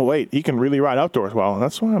like, whoa, wait, he can really ride outdoors well. And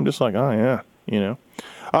that's why I'm just like, oh, yeah,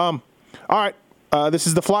 All right. This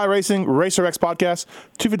is the Fly Racing Racer X podcast,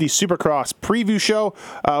 250 Supercross preview show.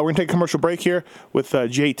 We're going to take a commercial break here with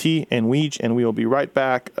JT and Weege, and we will be right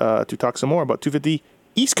back to talk some more about 250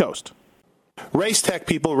 East Coast. Racetech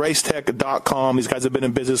people, racetech.com. These guys have been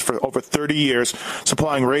in business for over 30 years,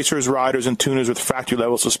 supplying racers, riders, and tuners with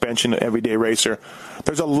factory-level suspension to everyday racer.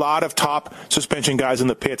 There's a lot of top suspension guys in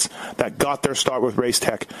the pits that got their start with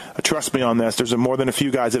Racetech. Trust me on this. There's more than a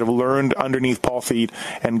few guys that have learned underneath Paul Feed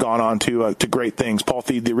and gone on to great things. Paul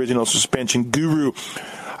Feed, the original suspension guru.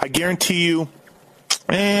 I guarantee you,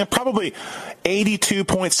 probably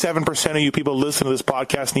 82.7% of you people listening to this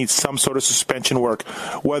podcast need some sort of suspension work,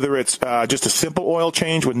 whether it's just a simple oil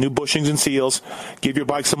change with new bushings and seals, give your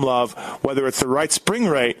bike some love, whether it's the right spring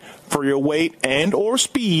rate for your weight and or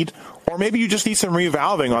speed, or maybe you just need some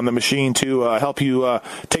revalving on the machine to help you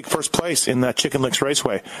take first place in that Chicken Licks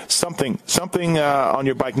Raceway. Something on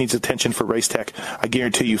your bike needs attention for Racetech. I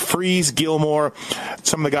guarantee you. Freeze, Gilmore,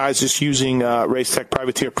 some of the guys just using Racetech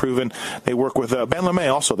Privateer Proven. They work with Ben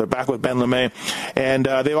LeMay also. They're back with Ben LeMay. And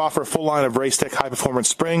they offer a full line of Racetech high-performance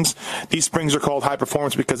springs. These springs are called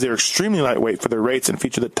high-performance because they're extremely lightweight for their rates and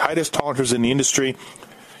feature the tightest tolerances in the industry.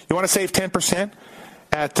 You want to save 10%?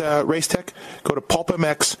 At Racetech, go to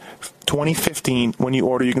PulpMX 2015. When you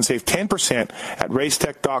order, you can save 10% at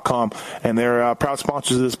racetech.com. And they're proud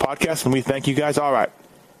sponsors of this podcast, and we thank you guys. All right,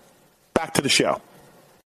 back to the show.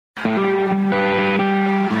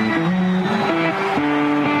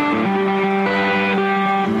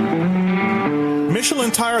 Michelin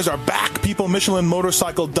Michelin tires are back, people.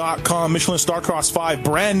 MichelinMotorcycle.com. Michelin Starcross 5,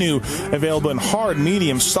 brand new, available in hard,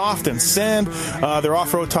 medium, soft, and sand. Their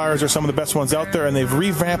off-road tires are some of the best ones out there, and they've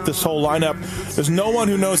revamped this whole lineup. There's no one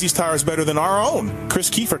who knows these tires better than our own, Chris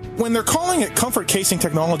Kiefer. When they're calling it comfort casing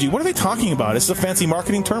technology, what are they talking about? Is this a fancy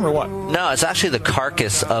marketing term or what? No, it's actually the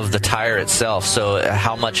carcass of the tire itself. So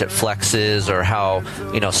how much it flexes, or how,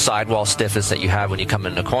 sidewall stiffness that you have when you come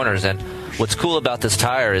into corners. And what's cool about this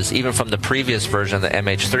tire is, even from the previous version of the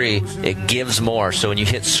MH3, it gives more. So when you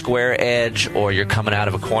hit square edge, or you're coming out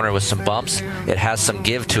of a corner with some bumps, it has some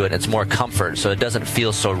give to it. It's more comfort, so it doesn't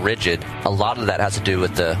feel so rigid. A lot of that has to do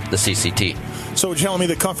with the CCT. So you're telling me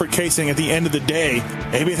the comfort casing, at the end of the day,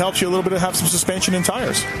 maybe it helps you a little bit to have some suspension in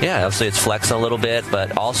tires. Yeah, obviously it's flexing a little bit,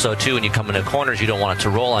 but also, too, when you come into corners, you don't want it to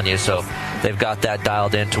roll on you. So they've got that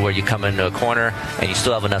dialed in to where you come into a corner and you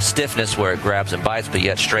still have enough stiffness where it grabs and bites, but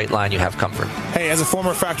yet straight line, you have comfort. Hey, as a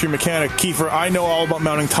former factory mechanic, Kiefer, I know all about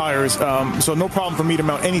mounting tires, so no problem for me to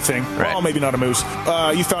mount anything. Right. Well, maybe not a moose.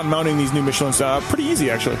 You found mounting these new Michelins pretty easy,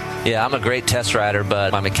 actually. Yeah, I'm a great test rider,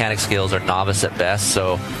 but my mechanic skills are novice at best,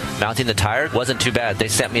 so mounting the tire wasn't too bad. They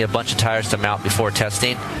sent me a bunch of tires to mount before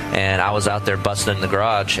testing, and I was out there busting in the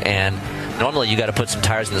garage. And normally you got to put some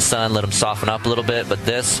tires in the sun, let them soften up a little bit, but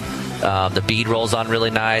this, the bead rolls on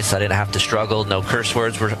really nice. I didn't have to struggle. No curse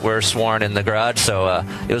words were sworn in the garage, so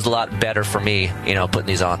it was a lot better for me, putting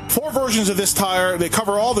these on. 4 versions of this tire. They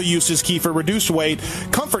cover all the uses, Kiefer. Reduced weight,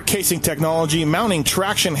 comfort casing technology, mounting,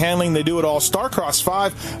 traction, handling. They do it all. Starcross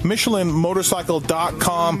 5,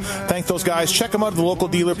 MichelinMotorcycle.com. Thank those guys. Check them out at the local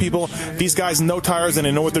dealer, people. These guys know tires and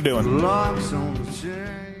they know what they're doing. And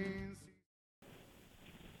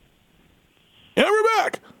we're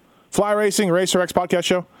back. Fly Racing, Racer X podcast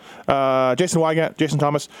show. Jason Wygant, Jason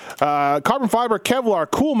Thomas. Carbon fiber, Kevlar,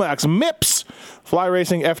 Coolmax, MIPS. Fly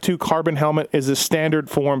Racing F2 carbon helmet is the standard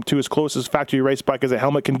form to as close as factory race bike as a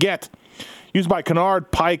helmet can get. Used by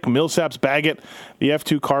Canard, Pike, Millsaps, Baggett. The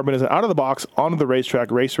F2 carbon is an out-of-the-box, onto the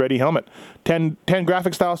racetrack, race-ready helmet. 10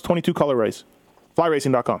 graphic styles, 22 color race.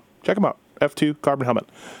 FlyRacing.com. Check them out. F2 carbon helmet.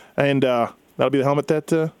 And that'll be the helmet that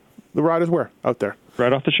the riders wear out there.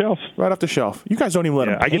 Right off the shelf. Right off the shelf. You guys don't even let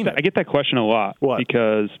them paint it. I get that question a lot. What?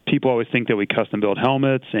 Because people always think that we custom build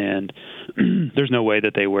helmets, and there's no way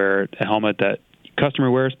that they wear a helmet that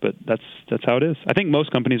customer wears, but that's how it is. I think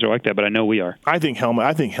most companies are like that, but I know we are. I think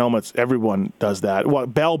helmets, everyone does that. Well,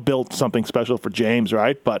 Bell built something special for James,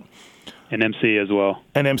 right? But and MC as well.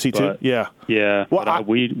 And MC too? Yeah. Yeah. Well,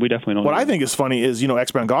 we definitely don't. What I think is funny is,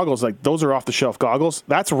 X-Brand goggles, like those are off-the-shelf goggles.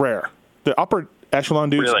 That's rare. The upper echelon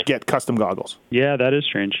dudes get custom goggles. Yeah, that is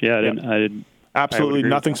strange. Yeah, I didn't. Absolutely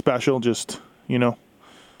nothing special. Just,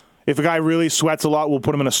 if a guy really sweats a lot, we'll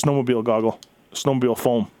put him in a snowmobile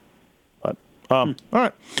foam. But all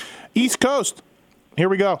right, East Coast. Here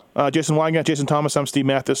we go. Jason Wygant, Jason Thomas. I'm Steve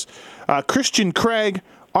Matthes. Christian Craig,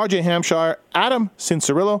 RJ Hampshire, Adam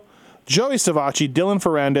Cincerillo, Joey Savacci, Dylan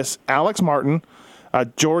Ferrandis, Alex Martin,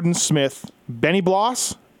 Jordan Smith, Benny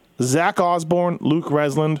Bloss, Zach Osborne, Luke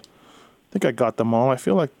Resland. I think I got them all. I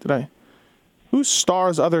feel like, who's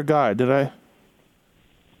Star's other guy?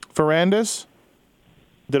 Ferrandis?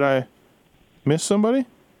 Did I miss somebody?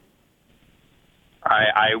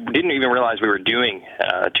 I didn't even realize we were doing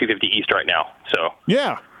 250 East right now. So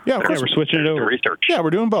yeah, of course we're switching it over. Research. Yeah,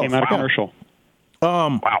 we're doing both. Came out of commercial.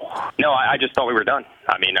 Wow. No, I just thought we were done.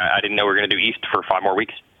 I mean, I didn't know we were going to do East for 5 more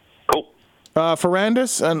weeks. Cool.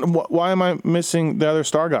 Ferrandis, and why am I missing the other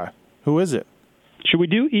Star guy? Who is it? Should we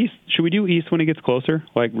do East? Should we do East when it gets closer?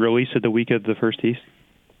 Like release it the week of the first East?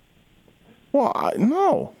 Well,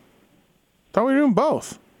 no. Thought we were doing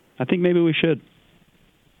both. I think maybe we should.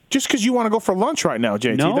 Just because you want to go for lunch right now,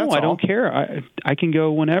 JT. No, that's I all. don't care. I can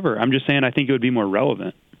go whenever. I'm just saying I think it would be more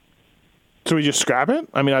relevant. So we just scrap it?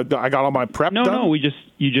 I mean, I got all my prep done? No, we do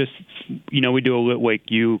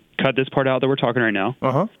you cut this part out that we're talking right now.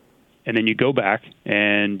 Uh-huh. And then you go back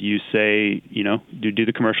and you say, you do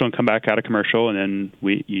the commercial and come back out of commercial, and then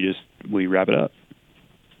we wrap it up.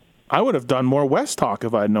 I would have done more West talk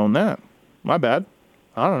if I had known that. My bad.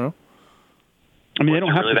 I don't know. I mean, they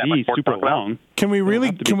don't have to be super long. Can we really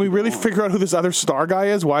figure out who this other Star guy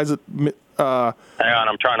is? Why is it? Hang on,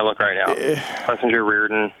 I'm trying to look right now. Messenger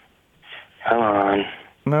Reardon. Come on.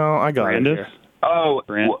 No, I got Brandis? it here. Oh,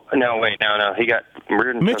 no, wait, no. He got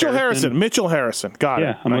Reardon. Mitchell Harrison. Got it.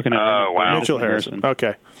 Yeah, I'm looking at Oh, wow. Mitchell Harrison.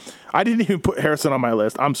 Okay. I didn't even put Harrison on my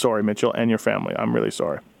list. I'm sorry, Mitchell, and your family. I'm really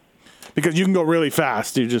sorry. Because you can go really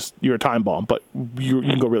fast. You're a time bomb, but you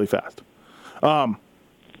can go really fast. All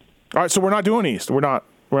right, so we're not doing East. We're not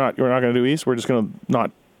going to do East. We're just going to not.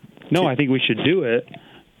 No, I think we should do it.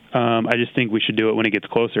 I just think we should do it when it gets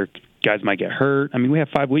closer. Guys might get hurt. I mean, we have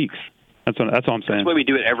 5 weeks. That's all I'm saying. That's the way we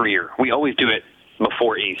do it every year. We always do it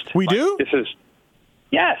before East. We do? This is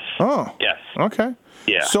yes. Oh. Yes. Okay.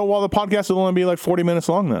 Yeah. So while the podcast will only be like 40 minutes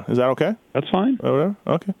long then, is that okay? That's fine. Or whatever?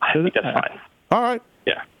 Okay. I think that's fine. All right.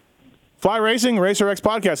 Yeah. Fly Racing, Racer X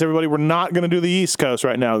Podcast. Everybody, we're not going to do the East Coast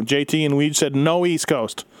right now. JT and Weege said no East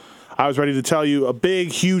Coast. I was ready to tell you a big,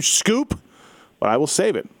 huge scoop, but I will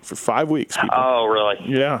save it for 5 weeks, people. Oh, really?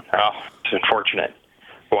 Yeah. Oh, it's unfortunate.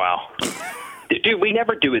 Wow. Dude, we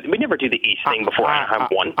never do it. We never do the East thing before Anaheim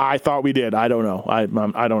won. I thought we did. I don't know. I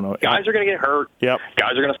don't know. Guys are going to get hurt. Yep.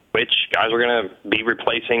 Guys are going to switch. Guys are going to be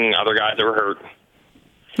replacing other guys that were hurt.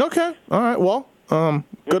 Okay. All right. Well,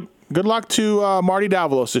 good luck to Marty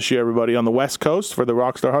Davalos this year, everybody, on the West Coast for the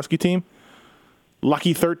Rockstar Husky team.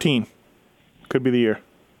 Lucky 13. Could be the year.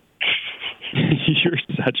 You're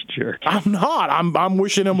such a jerk. I'm not. I'm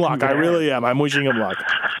wishing him luck. I really am. I'm wishing him luck.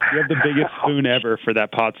 You have the biggest spoon ever for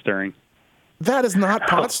that pot stirring. That is not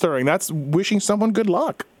pot stirring. That's wishing someone good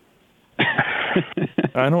luck.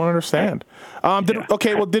 I don't understand.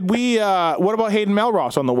 Okay, well, did we? What about Hayden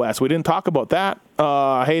Melross on the West? We didn't talk about that.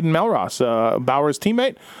 Hayden Melross, Bauer's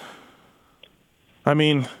teammate. I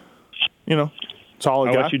mean, solid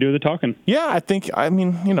I'll guy. let you do the talking. Yeah, I think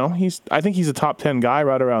he's a top 10 guy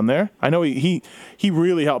right around there. I know he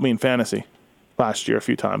really helped me in fantasy last year a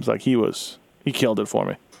few times. Like he killed it for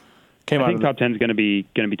me. I think top 10 is going to be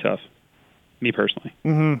tough. Me personally.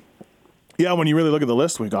 Mm-hmm. Yeah, when you really look at the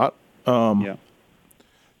list we got. Yeah.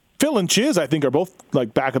 Phil and Chiz, I think, are both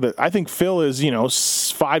like back of the. I think Phil is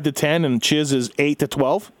 5 to 10 and Chiz is 8 to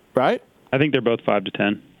 12. Right? I think they're both 5 to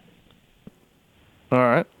 10. All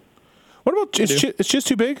right. What about is Chiz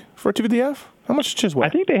too big for TVDF? How much is Chiz weigh? I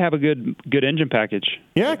think they have a good engine package.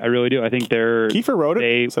 Yeah, I really do. I think they're. Kiefer wrote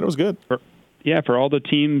it. Said it was good. For all the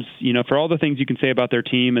teams, for all the things you can say about their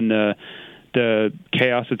team and the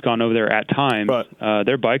chaos that's gone over there at times,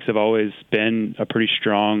 their bikes have always been a pretty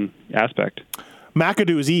strong aspect.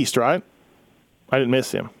 McAdoo is East, right? I didn't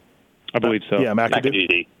miss him. I believe so. Yeah,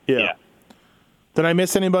 McAdoo. Yeah. Did I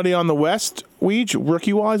miss anybody on the West, Weege,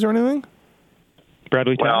 rookie-wise or anything?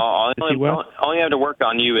 Bradley Taft? Well, only I have to work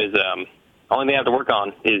on you is only thing I have to work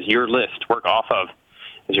on is your list. Work off of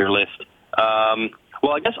is your list.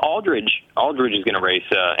 Well, I guess Aldridge is going to race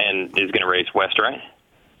and is going to race West, right?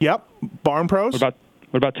 Yep, Barn Pros. What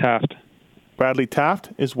about Taft? Bradley Taft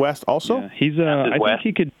is West also. Yeah, he's. I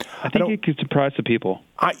think he could surprise the people.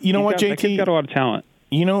 You know what, JT? That kid's got a lot of talent.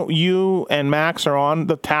 You and Max are on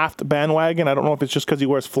the Taft bandwagon. I don't know if it's just because he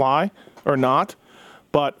wears fly or not,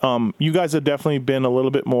 but you guys have definitely been a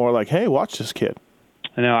little bit more like, hey, watch this kid.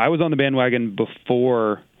 I know. I was on the bandwagon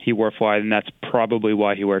before he wore fly, and that's probably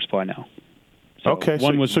why he wears fly now. So okay,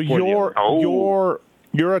 so you're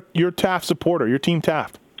a Taft supporter. You're Team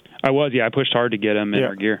Taft. I was, yeah. I pushed hard to get him in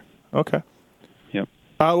our gear. Okay. Yep.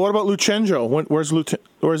 What about Lucenjo? Where's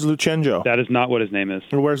Lucenjo? That is not what his name is.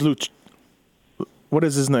 Where's What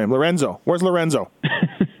is his name? Lorenzo. Where's Lorenzo?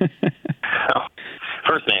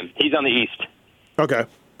 First name. He's on the East. Okay.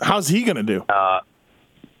 How's he going to do?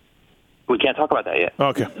 We can't talk about that yet.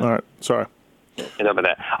 Okay. All right. Sorry. Can't talk about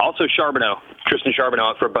that. Also, Tristan Charbonneau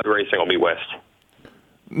out for Bud Racing will be West.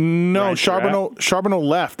 No, Charbonneau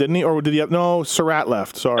left, didn't he? Or did he? No, Surratt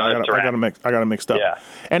left. Sorry, I got mixed up. Yeah.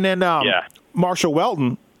 And then Marshall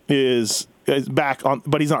Welton is back on,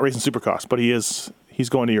 but he's not racing Supercross. But he's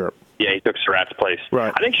going to Europe. Yeah, he took Surratt's place.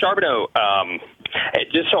 Right. I think Charbonneau.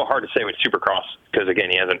 It's just so hard to say with Supercross because again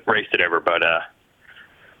he hasn't raced it ever, but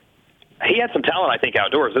he had some talent. I think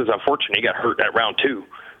outdoors. It was unfortunate he got hurt at round 2,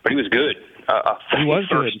 but he was good. He was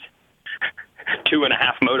first. good. 2.5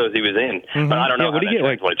 motos he was in, but I don't know how that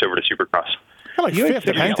translates over to Supercross. Like fifth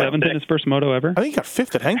at Hangtown. Seventh in his first moto ever. I think he got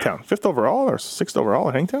 5th at Hangtown. 5th overall or 6th overall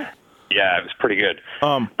at Hangtown. Yeah, it was pretty good.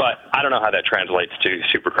 But I don't know how that translates to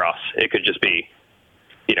Supercross. It could just be,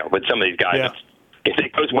 with some of these guys, if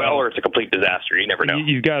it goes well or it's a complete disaster. You never know.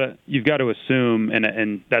 You've got to assume,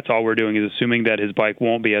 and that's all we're doing is assuming that his bike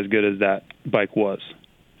won't be as good as that bike was.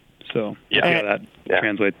 So that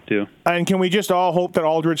translates too. And can we just all hope that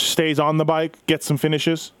Aldridge stays on the bike, gets some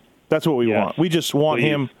finishes? That's what we want. We just want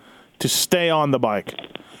him to stay on the bike.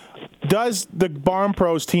 Does the Barn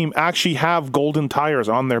Pros team actually have golden tires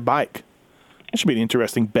on their bike? That should be an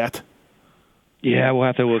interesting bet. Yeah, we'll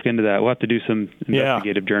have to look into that. We'll have to do some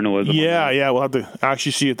investigative journalism. Yeah, we'll have to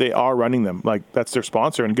actually see if they are running them. Like that's their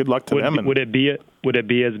sponsor, and good luck to them. Would it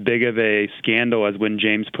be as big of a scandal as when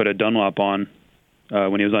James put a Dunlop on?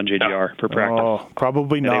 When he was on JGR for practice. Oh,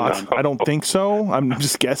 probably not. I don't think so. I'm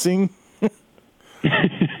just guessing.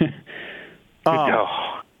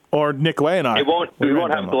 Or Nick Way and I. We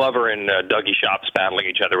won't have Glover and Dougie Shops battling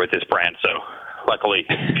each other with this brand, so luckily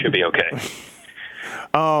it should be okay.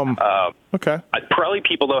 Okay. Pirelli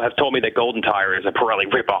people, though, have told me that Golden Tire is a Pirelli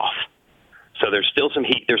ripoff. So there's still some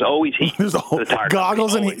heat. There's always heat. There's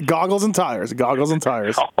goggles and tires. Goggles and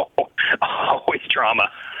tires. Always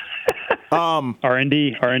drama.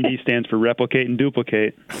 R&D stands for replicate and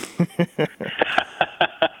duplicate.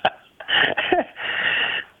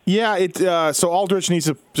 Yeah, so Aldrich needs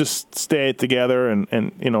to just stay together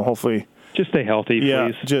and hopefully just stay healthy,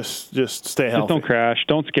 please. Just stay healthy. Just don't crash.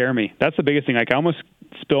 Don't scare me. That's the biggest thing. Like I almost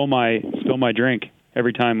spill my drink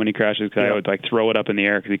every time when he crashes because I would like throw it up in the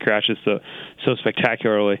air because he crashes so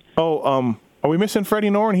spectacularly. Oh, are we missing Freddie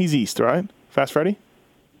Norrin? He's East, right? Fast Freddie?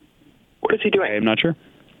 What is he doing? I'm not sure.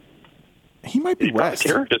 He might be West.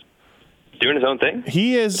 Here, just doing his own thing.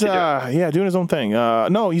 He is, doing his own thing.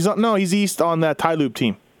 No, he's East on that tie loop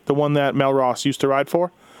team, the one that Mel Ross used to ride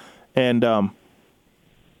for, and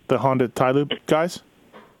the Honda tie loop guys.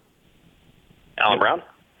 Alan Brown?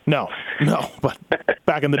 No, but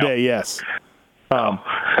back in the day, yes.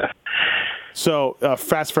 So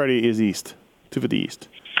Fast Freddie is East, 250 East.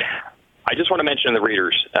 I just want to mention to the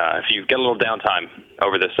readers, if you get a little downtime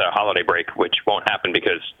over this holiday break, which won't happen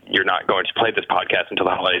because you're not going to play this podcast until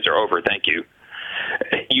the holidays are over, thank you.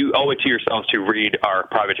 You owe it to yourselves to read our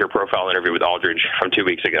privateer profile interview with Aldridge from 2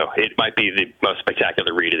 weeks ago. It might be the most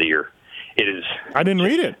spectacular read of the year. It is. I didn't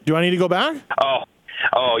read it. Do I need to go back?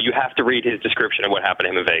 Oh, you have to read his description of what happened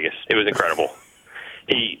to him in Vegas. It was incredible.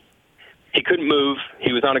 He couldn't move.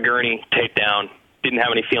 He was on a gurney, taped down. Didn't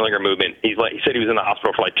have any feeling or movement. He said he was in the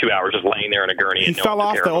hospital for like 2 hours just laying there in a gurney. He fell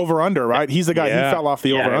off the over-under, right? He's the guy. Yeah. He fell off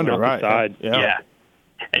the over-under, right? Yeah.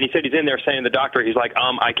 And he said he's in there saying to the doctor, he's like,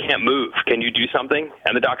 I can't move. Can you do something?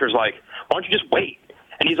 And the doctor's like, why don't you just wait?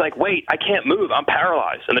 And he's like, wait, I can't move. I'm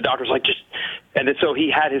paralyzed. And the doctor's like, and then so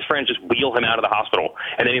he had his friends just wheel him out of the hospital.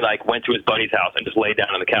 And then he like went to his buddy's house and just laid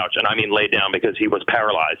down on the couch. And I mean laid down because he was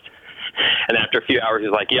paralyzed. And after a few hours,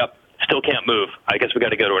 he's like, yep, still can't move. I guess we got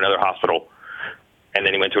to go to another hospital. And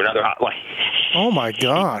then he went to another hospital. Oh, my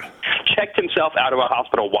God. Checked himself out of a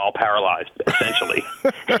hospital while paralyzed, essentially.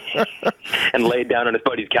 And laid down on his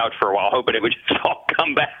buddy's couch for a while, hoping it would just all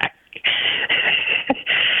come back.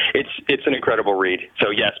 It's an incredible read.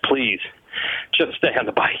 So, yes, please, just stay on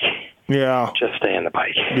the bike. Yeah. Just stay on the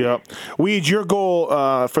bike. Yeah. Weege, your goal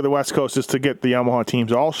for the West Coast is to get the Yamaha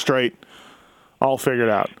teams all straight, all figured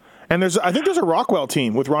out. And I think there's a Rockwell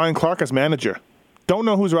team with Ryan Clark as manager. Don't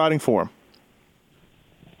know who's riding for him.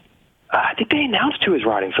 I think they announced who is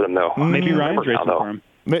riding for them, though. Maybe Ryan's racing for him.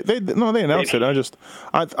 They announced Maybe. it.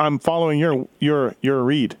 I'm following your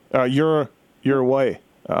read, your way,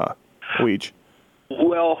 Weege.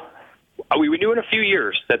 Well, we knew in a few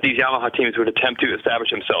years that these Yamaha teams would attempt to establish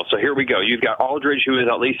themselves. So here we go. You've got Aldridge, who is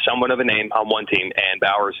at least somewhat of a name on one team, and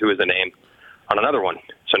Bowers, who is a name on another one.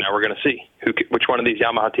 So now we're going to see which one of these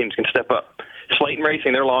Yamaha teams can step up. Slayton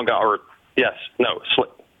Racing, they're long gone.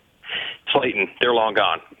 Slayton, they're long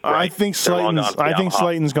gone. Right? I think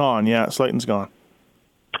Slayton's gone. Yeah, Slayton's gone.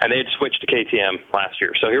 And they had switched to KTM last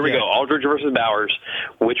year. So here we go. Aldridge versus Bowers.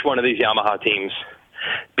 Which one of these Yamaha teams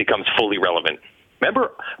becomes fully relevant?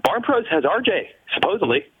 Remember, Barn Pros has RJ,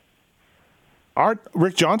 supposedly.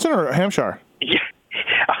 Rick Johnson or Hampshire? Yeah.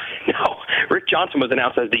 No. Rick Johnson was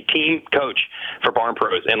announced as the team coach for Barn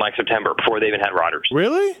Pros in like September before they even had riders.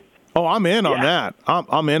 Really? Oh, I'm in on that.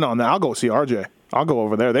 I'm in on that. I'll go see RJ. I'll go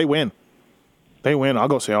over there. They win. I'll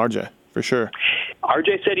go see RJ for sure.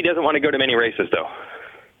 RJ said he doesn't want to go to many races, though.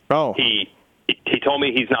 Oh. He told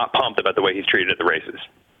me he's not pumped about the way he's treated at the races.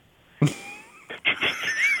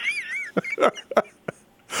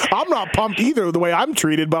 I'm not pumped either the way I'm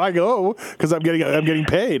treated, but I go because I'm getting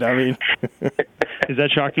paid. I mean, is that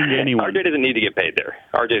shocking to anyone? RJ doesn't need to get paid there.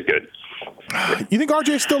 RJ's good. You think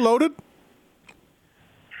RJ's still loaded?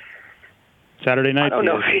 Saturday night. I don't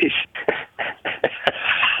know.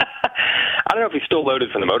 I don't know if he's still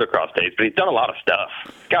loaded from the motocross days, but he's done a lot of stuff.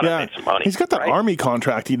 Got to make some money. He's got that Army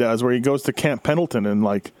contract he does where he goes to Camp Pendleton and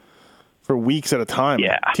for weeks at a time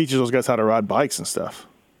teaches those guys how to ride bikes and stuff.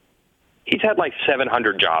 He's had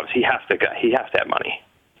 700 jobs. He has to have money.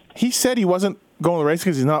 He said he wasn't going to the race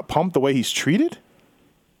because he's not pumped the way he's treated?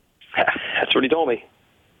 That's what he told me.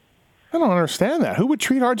 I don't understand that. Who would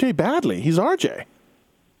treat RJ badly? He's RJ.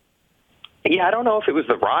 Yeah, I don't know if it was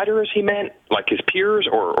the riders he meant, like his peers,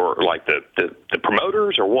 or like the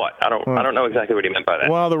promoters, or what. I don't know exactly what he meant by that.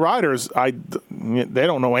 Well, the riders, they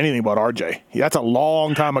don't know anything about RJ. That's a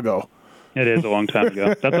long time ago. It is a long time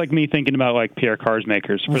ago. That's like me thinking about Pierre Cars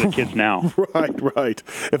makers for the kids now. Right.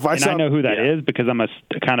 I know who that is because I'm a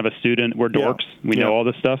kind of a student. We're dorks. We know all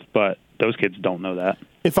this stuff, but those kids don't know that.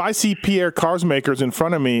 If I see Pierre Carsmakers in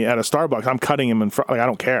front of me at a Starbucks, I'm cutting him in front. Like, I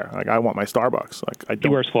don't care. Like, I want my Starbucks. Like, I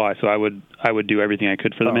don't. He wears fly, so I would do everything I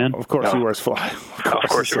could for the man. Of course, he wears fly. Of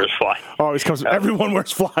course he wears fly. Always comes. Everyone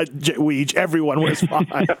wears fly. Weege. Everyone wears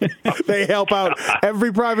fly. They help out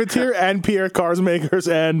every privateer and Pierre Carsmakers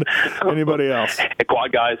and anybody else. And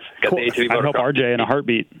quad guys got the ATV I'd help motocross. RJ in a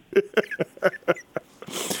heartbeat.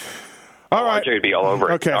 All right. RJ would be all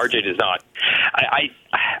over it. Okay. RJ does not.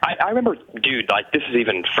 I remember, dude, like, this is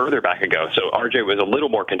even further back ago. So RJ was a little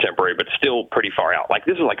more contemporary, but still pretty far out. Like,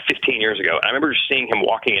 this is like 15 years ago. And I remember just seeing him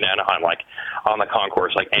walking in Anaheim, like, on the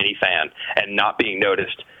concourse, like any fan, and not being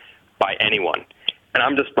noticed by anyone. And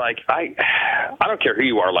I'm just like, I don't care who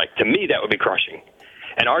you are. Like, to me, that would be crushing.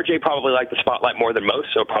 And RJ probably liked the spotlight more than most,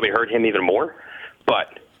 so it probably hurt him even more.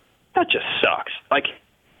 But that just sucks. Like,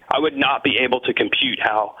 I would not be able to compute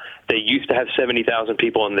how they used to have 70,000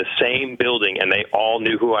 people in the same building and they all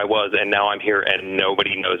knew who I was, and now I'm here and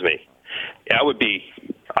nobody knows me. I'd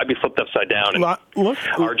be flipped upside down, and Look,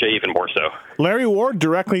 RJ even more so. Larry Ward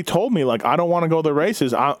directly told me, like, I don't want to go to the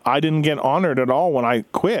races. I didn't get honored at all when I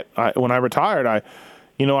quit. When I retired, I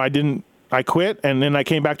quit, and then I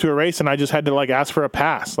came back to a race, and I just had to, like, ask for a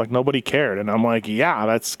pass. Like, nobody cared. And I'm like, yeah,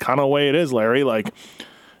 that's kind of the way it is, Larry. Like,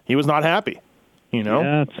 he was not happy. You know,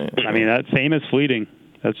 I mean, that fame is fleeting.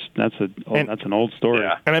 That's an old story.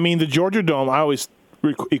 Yeah. And I mean, the Georgia Dome. I always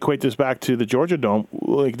equate this back to the Georgia Dome.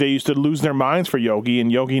 Like, they used to lose their minds for Yogi,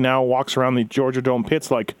 and Yogi now walks around the Georgia Dome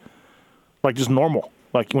pits like just normal.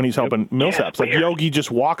 Like when he's helping Millsaps, like Yogi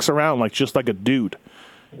just walks around just like a dude.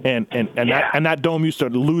 And that dome used to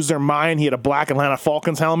lose their mind. He had a black Atlanta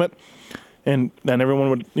Falcons helmet, and then everyone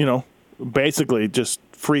would basically just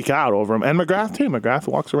freak out over him. And McGrath too. McGrath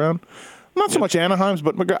walks around. Not so much Anaheim's,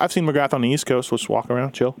 but I've seen McGrath on the East Coast just walk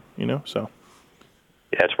around, chill, so.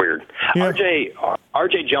 Yeah, that's weird. Yeah.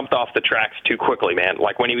 RJ jumped off the tracks too quickly, man.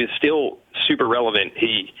 Like, when he was still super relevant,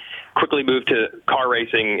 he quickly moved to car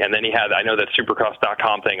racing, and then he had, I know that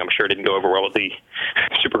Supercross.com thing, I'm sure didn't go over well with the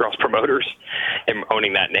Supercross promoters and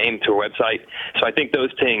owning that name to a website. So I think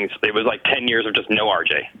those things, it was like 10 years of just no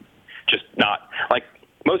RJ. Just not, like,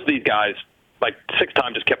 most of these guys, like, 6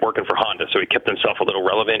 times just kept working for Honda, so he kept himself a little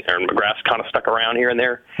relevant, and McGrath's kind of stuck around here and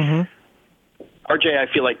there. Mm-hmm. RJ, I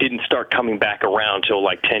feel like, didn't start coming back around till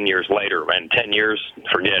like 10 years later, and 10 years,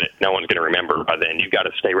 forget it. No one's going to remember by then. You've got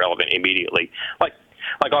to stay relevant immediately, like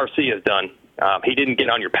RC has done. He didn't get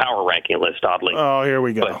on your power ranking list, oddly. Oh, here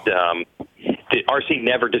we go. But RC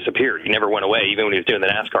never disappeared. He never went away, even when he was doing the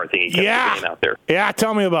NASCAR thing. He kept the game out there. Yeah,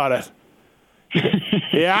 tell me about it.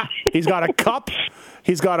 Yeah, he's got a cup.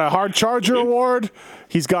 He's got a Hard Charger award.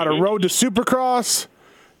 He's got a Road to Supercross.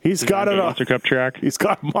 He's got a Monster Cup track. He's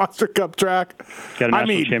got a Monster Cup track. Got a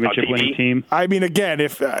national championship winning team. I mean, again,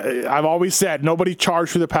 if I've always said nobody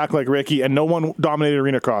charged through the pack like Ricky, and no one dominated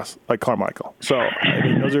arena cross like Carmichael. So I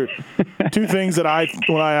mean, those are two things that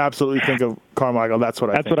when I absolutely think of Carmichael, that's what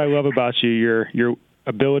I think. That's what I love about you. Your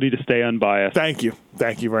ability to stay unbiased. Thank you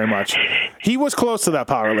very much. He was close to that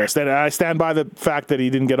power list, and I stand by the fact that he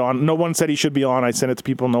didn't get on. No one said he should be on. I sent it to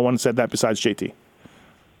people. No one said that besides JT.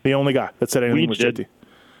 The only guy that said anything was JT.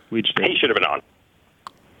 He should have been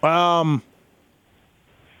on.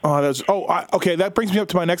 Okay. That brings me up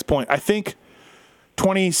to my next point. I think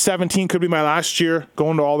 2017 could be my last year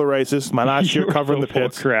going to all the races. My last year covering the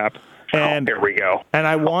pits. Crap. And here we go. And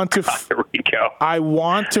I want to. Here we go. I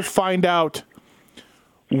want to find out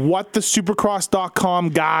what the Supercross.com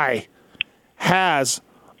guy has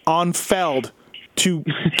on Feld to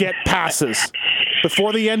get passes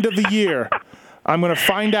before the end of the year. I'm going to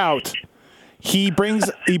find out. He brings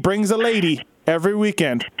a lady every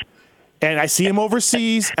weekend, and I see him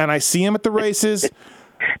overseas, and I see him at the races.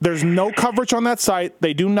 There's no coverage on that site.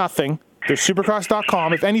 They do nothing. There's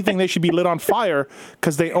Supercross.com. If anything, they should be lit on fire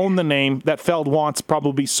because they own the name that Feld wants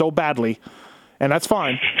probably so badly, and that's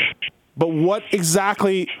fine. But what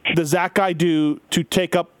exactly does that guy do to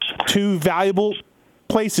take up 2 valuable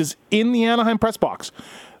places in the Anaheim press box?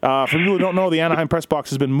 For people who don't know, the Anaheim press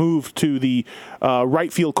box has been moved to the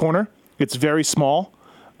right field corner. It's very small.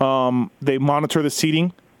 They monitor the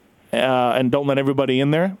seating and don't let everybody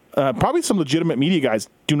in there. Probably some legitimate media guys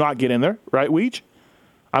do not get in there, right, Weege?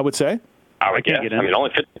 I would say. I would guess. I mean,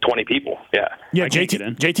 only fit 20 people. Yeah. Yeah,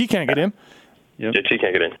 JT can't get in. Yep. JT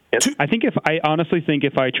can't get in. Yep. I honestly think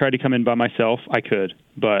if I tried to come in by myself, I could,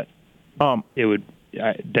 but it would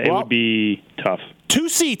be tough. 2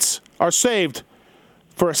 seats are saved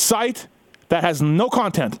for a site that has no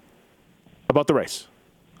content about the race.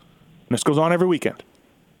 And this goes on every weekend.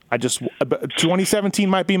 2017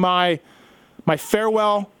 might be my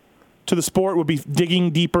farewell to the sport, would be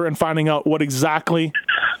digging deeper and finding out what exactly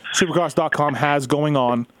Supercross.com has going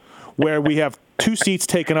on, where we have 2 seats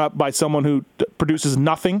taken up by someone who produces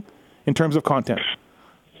nothing in terms of content.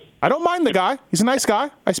 I don't mind the guy. He's a nice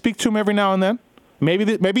guy. I speak to him every now and then. Maybe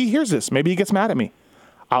he hears this. Maybe he gets mad at me.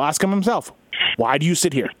 I'll ask him himself. Why do you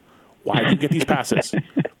sit here? Why do you get these passes?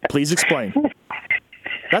 Please explain.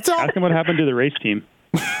 That's all. Ask him what happened to the race team.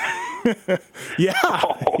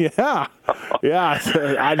 Yeah.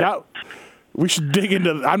 We should dig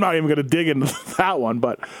into. I'm not even going to dig into that one,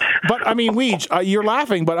 but I mean, Weege, you're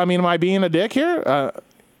laughing, but I mean, am I being a dick here?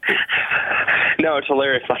 No, it's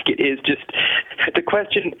hilarious. Like, it is just the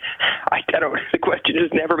question. The question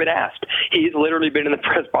has never been asked. He's literally been in the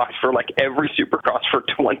press box for like every Supercross for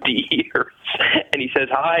 20 years, and he says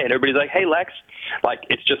hi, and everybody's like, "Hey, Lex." Like,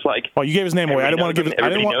 it's just like. Oh, you gave his name away. I didn't want to give. I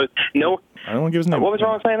didn't want to give his name. What was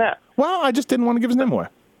wrong with saying that? Well, I just didn't want to give his name away.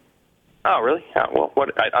 Oh, really? Well,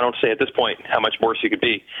 what? I don't say at this point how much worse he could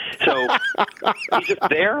be. So he's just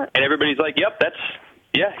there, and everybody's like, "Yep,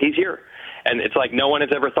 he's here." And it's like no one has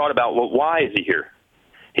ever thought about, well, why is he here?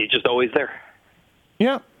 He's just always there.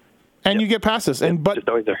 Yeah, and you get passes, just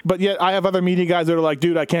always there. But yet I have other media guys that are like,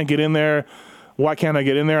 "Dude, I can't get in there. Why can't I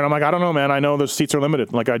get in there?" And I'm like, "I don't know, man. I know the seats are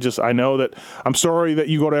limited. Like, I know that. I'm sorry that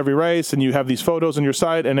you go to every race and you have these photos on your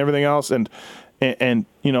site and everything else, and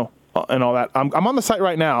you know, and all that. I'm on the site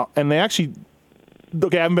right now, and they actually,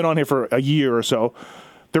 okay, I haven't been on here for a year or so.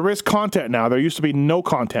 There is content now. There used to be no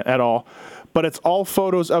content at all, but it's all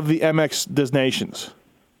photos of the MX Nations.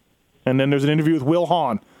 And then there's an interview with Will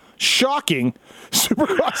Hahn. Shocking.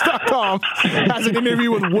 Supercross.com has an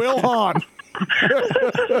interview with Will Hahn.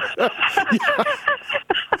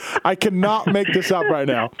 I cannot make this up right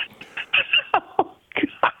now. Oh,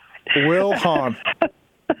 God. Will Hahn.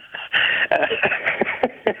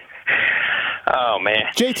 Oh, man.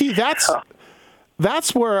 JT,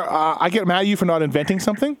 that's where I get mad at you for not inventing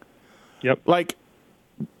something. Yep. Like,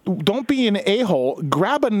 don't be an a-hole.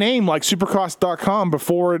 Grab a name like Supercross.com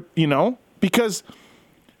before, because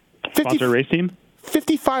Sponsor race team?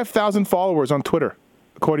 55,000 followers on Twitter,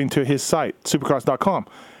 according to his site, Supercross.com.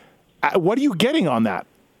 What are you getting on that?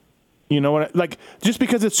 You know what? Like, just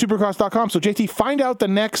because it's Supercross.com. So, JT, find out the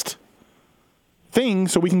next thing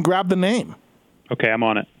so we can grab the name. Okay, I'm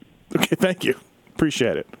on it. Okay, thank you.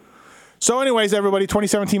 Appreciate it. So, anyways, everybody,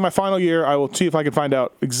 2017, my final year. I will see if I can find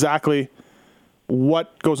out exactly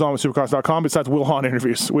what goes on with Supercross.com besides Will Hahn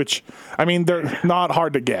interviews, which, I mean, they're not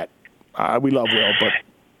hard to get. We love Will, but,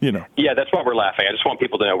 Yeah, that's why we're laughing. I just want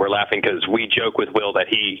people to know we're laughing because we joke with Will that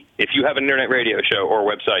if you have an internet radio show or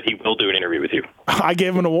a website, he will do an interview with you. I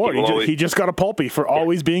gave him an award. He just got a Pulpy for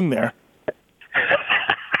always being there.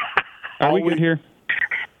 Are we good here?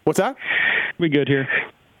 What's that? We good here.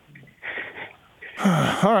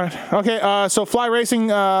 All right. Okay, so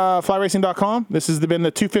flyracing.com. This has been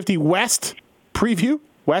the 250 West preview,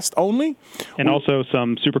 West only. And also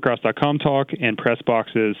some Supercross.com talk and press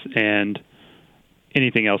boxes and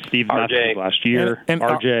anything else. Steve Matthes last year, and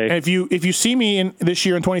RJ. And if you see me in this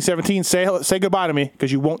year in 2017, say goodbye to me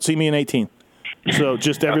because you won't see me in 18. So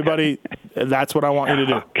just everybody, that's what I want you to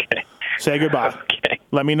do. Okay. Say goodbye. Okay.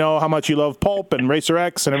 Let me know how much you love Pulp and Racer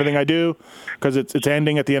X and everything I do because it's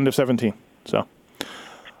ending at the end of 17. So,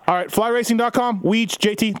 all right, flyracing.com. Weege,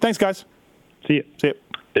 JT, thanks, guys. See you. See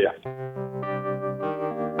ya.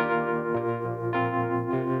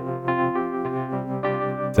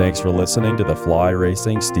 Thanks for listening to the Fly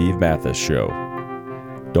Racing Steve Matthes Show.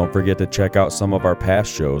 Don't forget to check out some of our past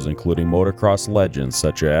shows, including motocross legends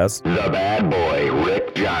such as The Bad Boy,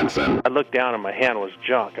 Rick Johnson. I looked down and my hand was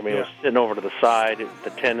junk. I mean, it was sitting over to the side. The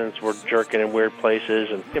tendons were jerking in weird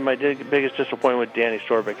places. And my biggest disappointment with Danny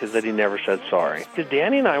Storbeck because that he never said sorry.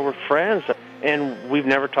 Danny and I were friends, and we've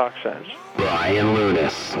never talked since. Brian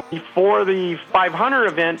Lunas. Before the 500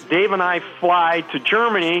 event, Dave and I fly to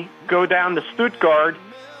Germany, go down to Stuttgart.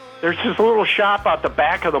 There's this little shop out the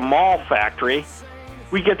back of the mall factory.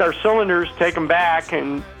 We get our cylinders, take them back,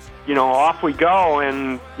 and, off we go.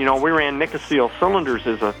 And, we ran Nicosil cylinders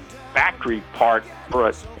as a factory part for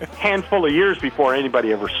a handful of years before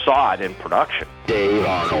anybody ever saw it in production. Dave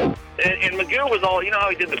Arnold. And McGill was all, how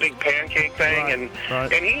he did the big pancake thing, and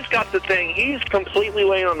he's got the thing, he's completely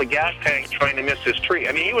laying on the gas tank trying to miss his tree.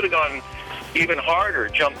 I mean, he would have gone even harder,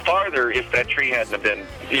 jumped farther if that tree hadn't have been,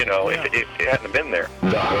 if it hadn't have been there.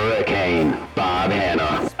 The Hurricane, Bob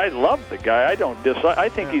Hanna. I love the guy. I don't dislike. I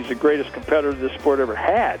think he's the greatest competitor this sport ever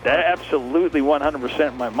had. Absolutely 100%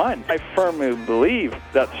 in my mind. I firmly believe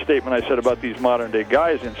that statement I said about these modern-day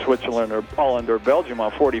guys in Switzerland or Holland or Belgium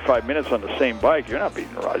on 45 minutes on the same bike. You're not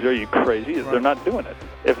beating Roger. Are you crazy? They're not doing it.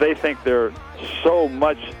 If they think they're so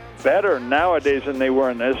much better nowadays than they were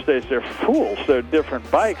in those days. They're fools. They're different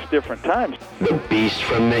bikes, different times. The beast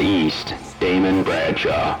from the east, Damon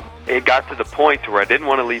Bradshaw. It got to the point to where I didn't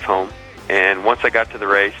want to leave home, and once I got to the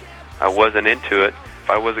race, I wasn't into it. If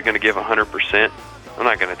I wasn't going to give 100%, I'm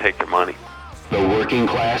not going to take their money. The working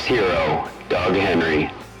class hero, Doug Henry.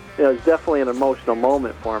 It was definitely an emotional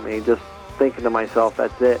moment for me, just thinking to myself,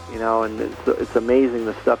 that's it, and it's amazing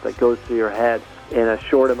the stuff that goes through your head in a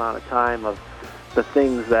short amount of time of the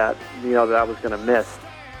things that, that I was going to miss.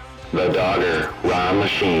 The Dogger, Ron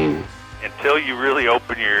Lachine. Until you really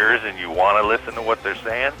open your ears and you want to listen to what they're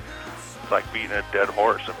saying, it's like beating a dead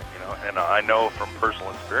horse. And I know from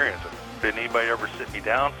personal experience, did anybody ever sit me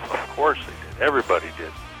down? Of course they did. Everybody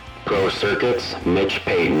did. Pro Circuits, Mitch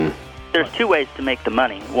Payton. There's two ways to make the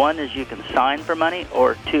money. One is you can sign for money,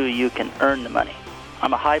 or two, you can earn the money.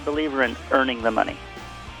 I'm a high believer in earning the money.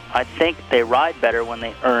 I think they ride better when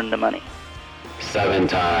they earn the money.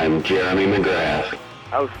 7-time Jeremy McGrath.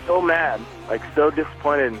 I was so mad, so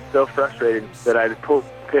disappointed and so frustrated that I pulled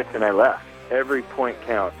pick and I left. Every point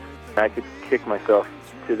counts. I could kick myself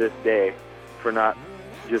to this day for not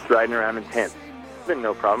just riding around in 10th. It's been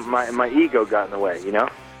no problem. My ego got in the way,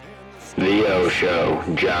 The O Show,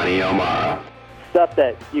 Johnny O'Mara. Stuff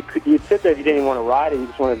that you'd sit there if you didn't even want to ride it, you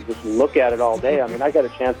just wanted to just look at it all day. I mean, I got a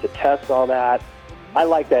chance to test all that. I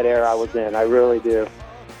like that era I was in. I really do.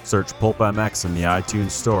 Search Pulp MX in the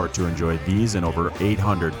iTunes store to enjoy these and over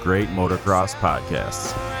 800 great motocross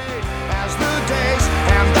podcasts.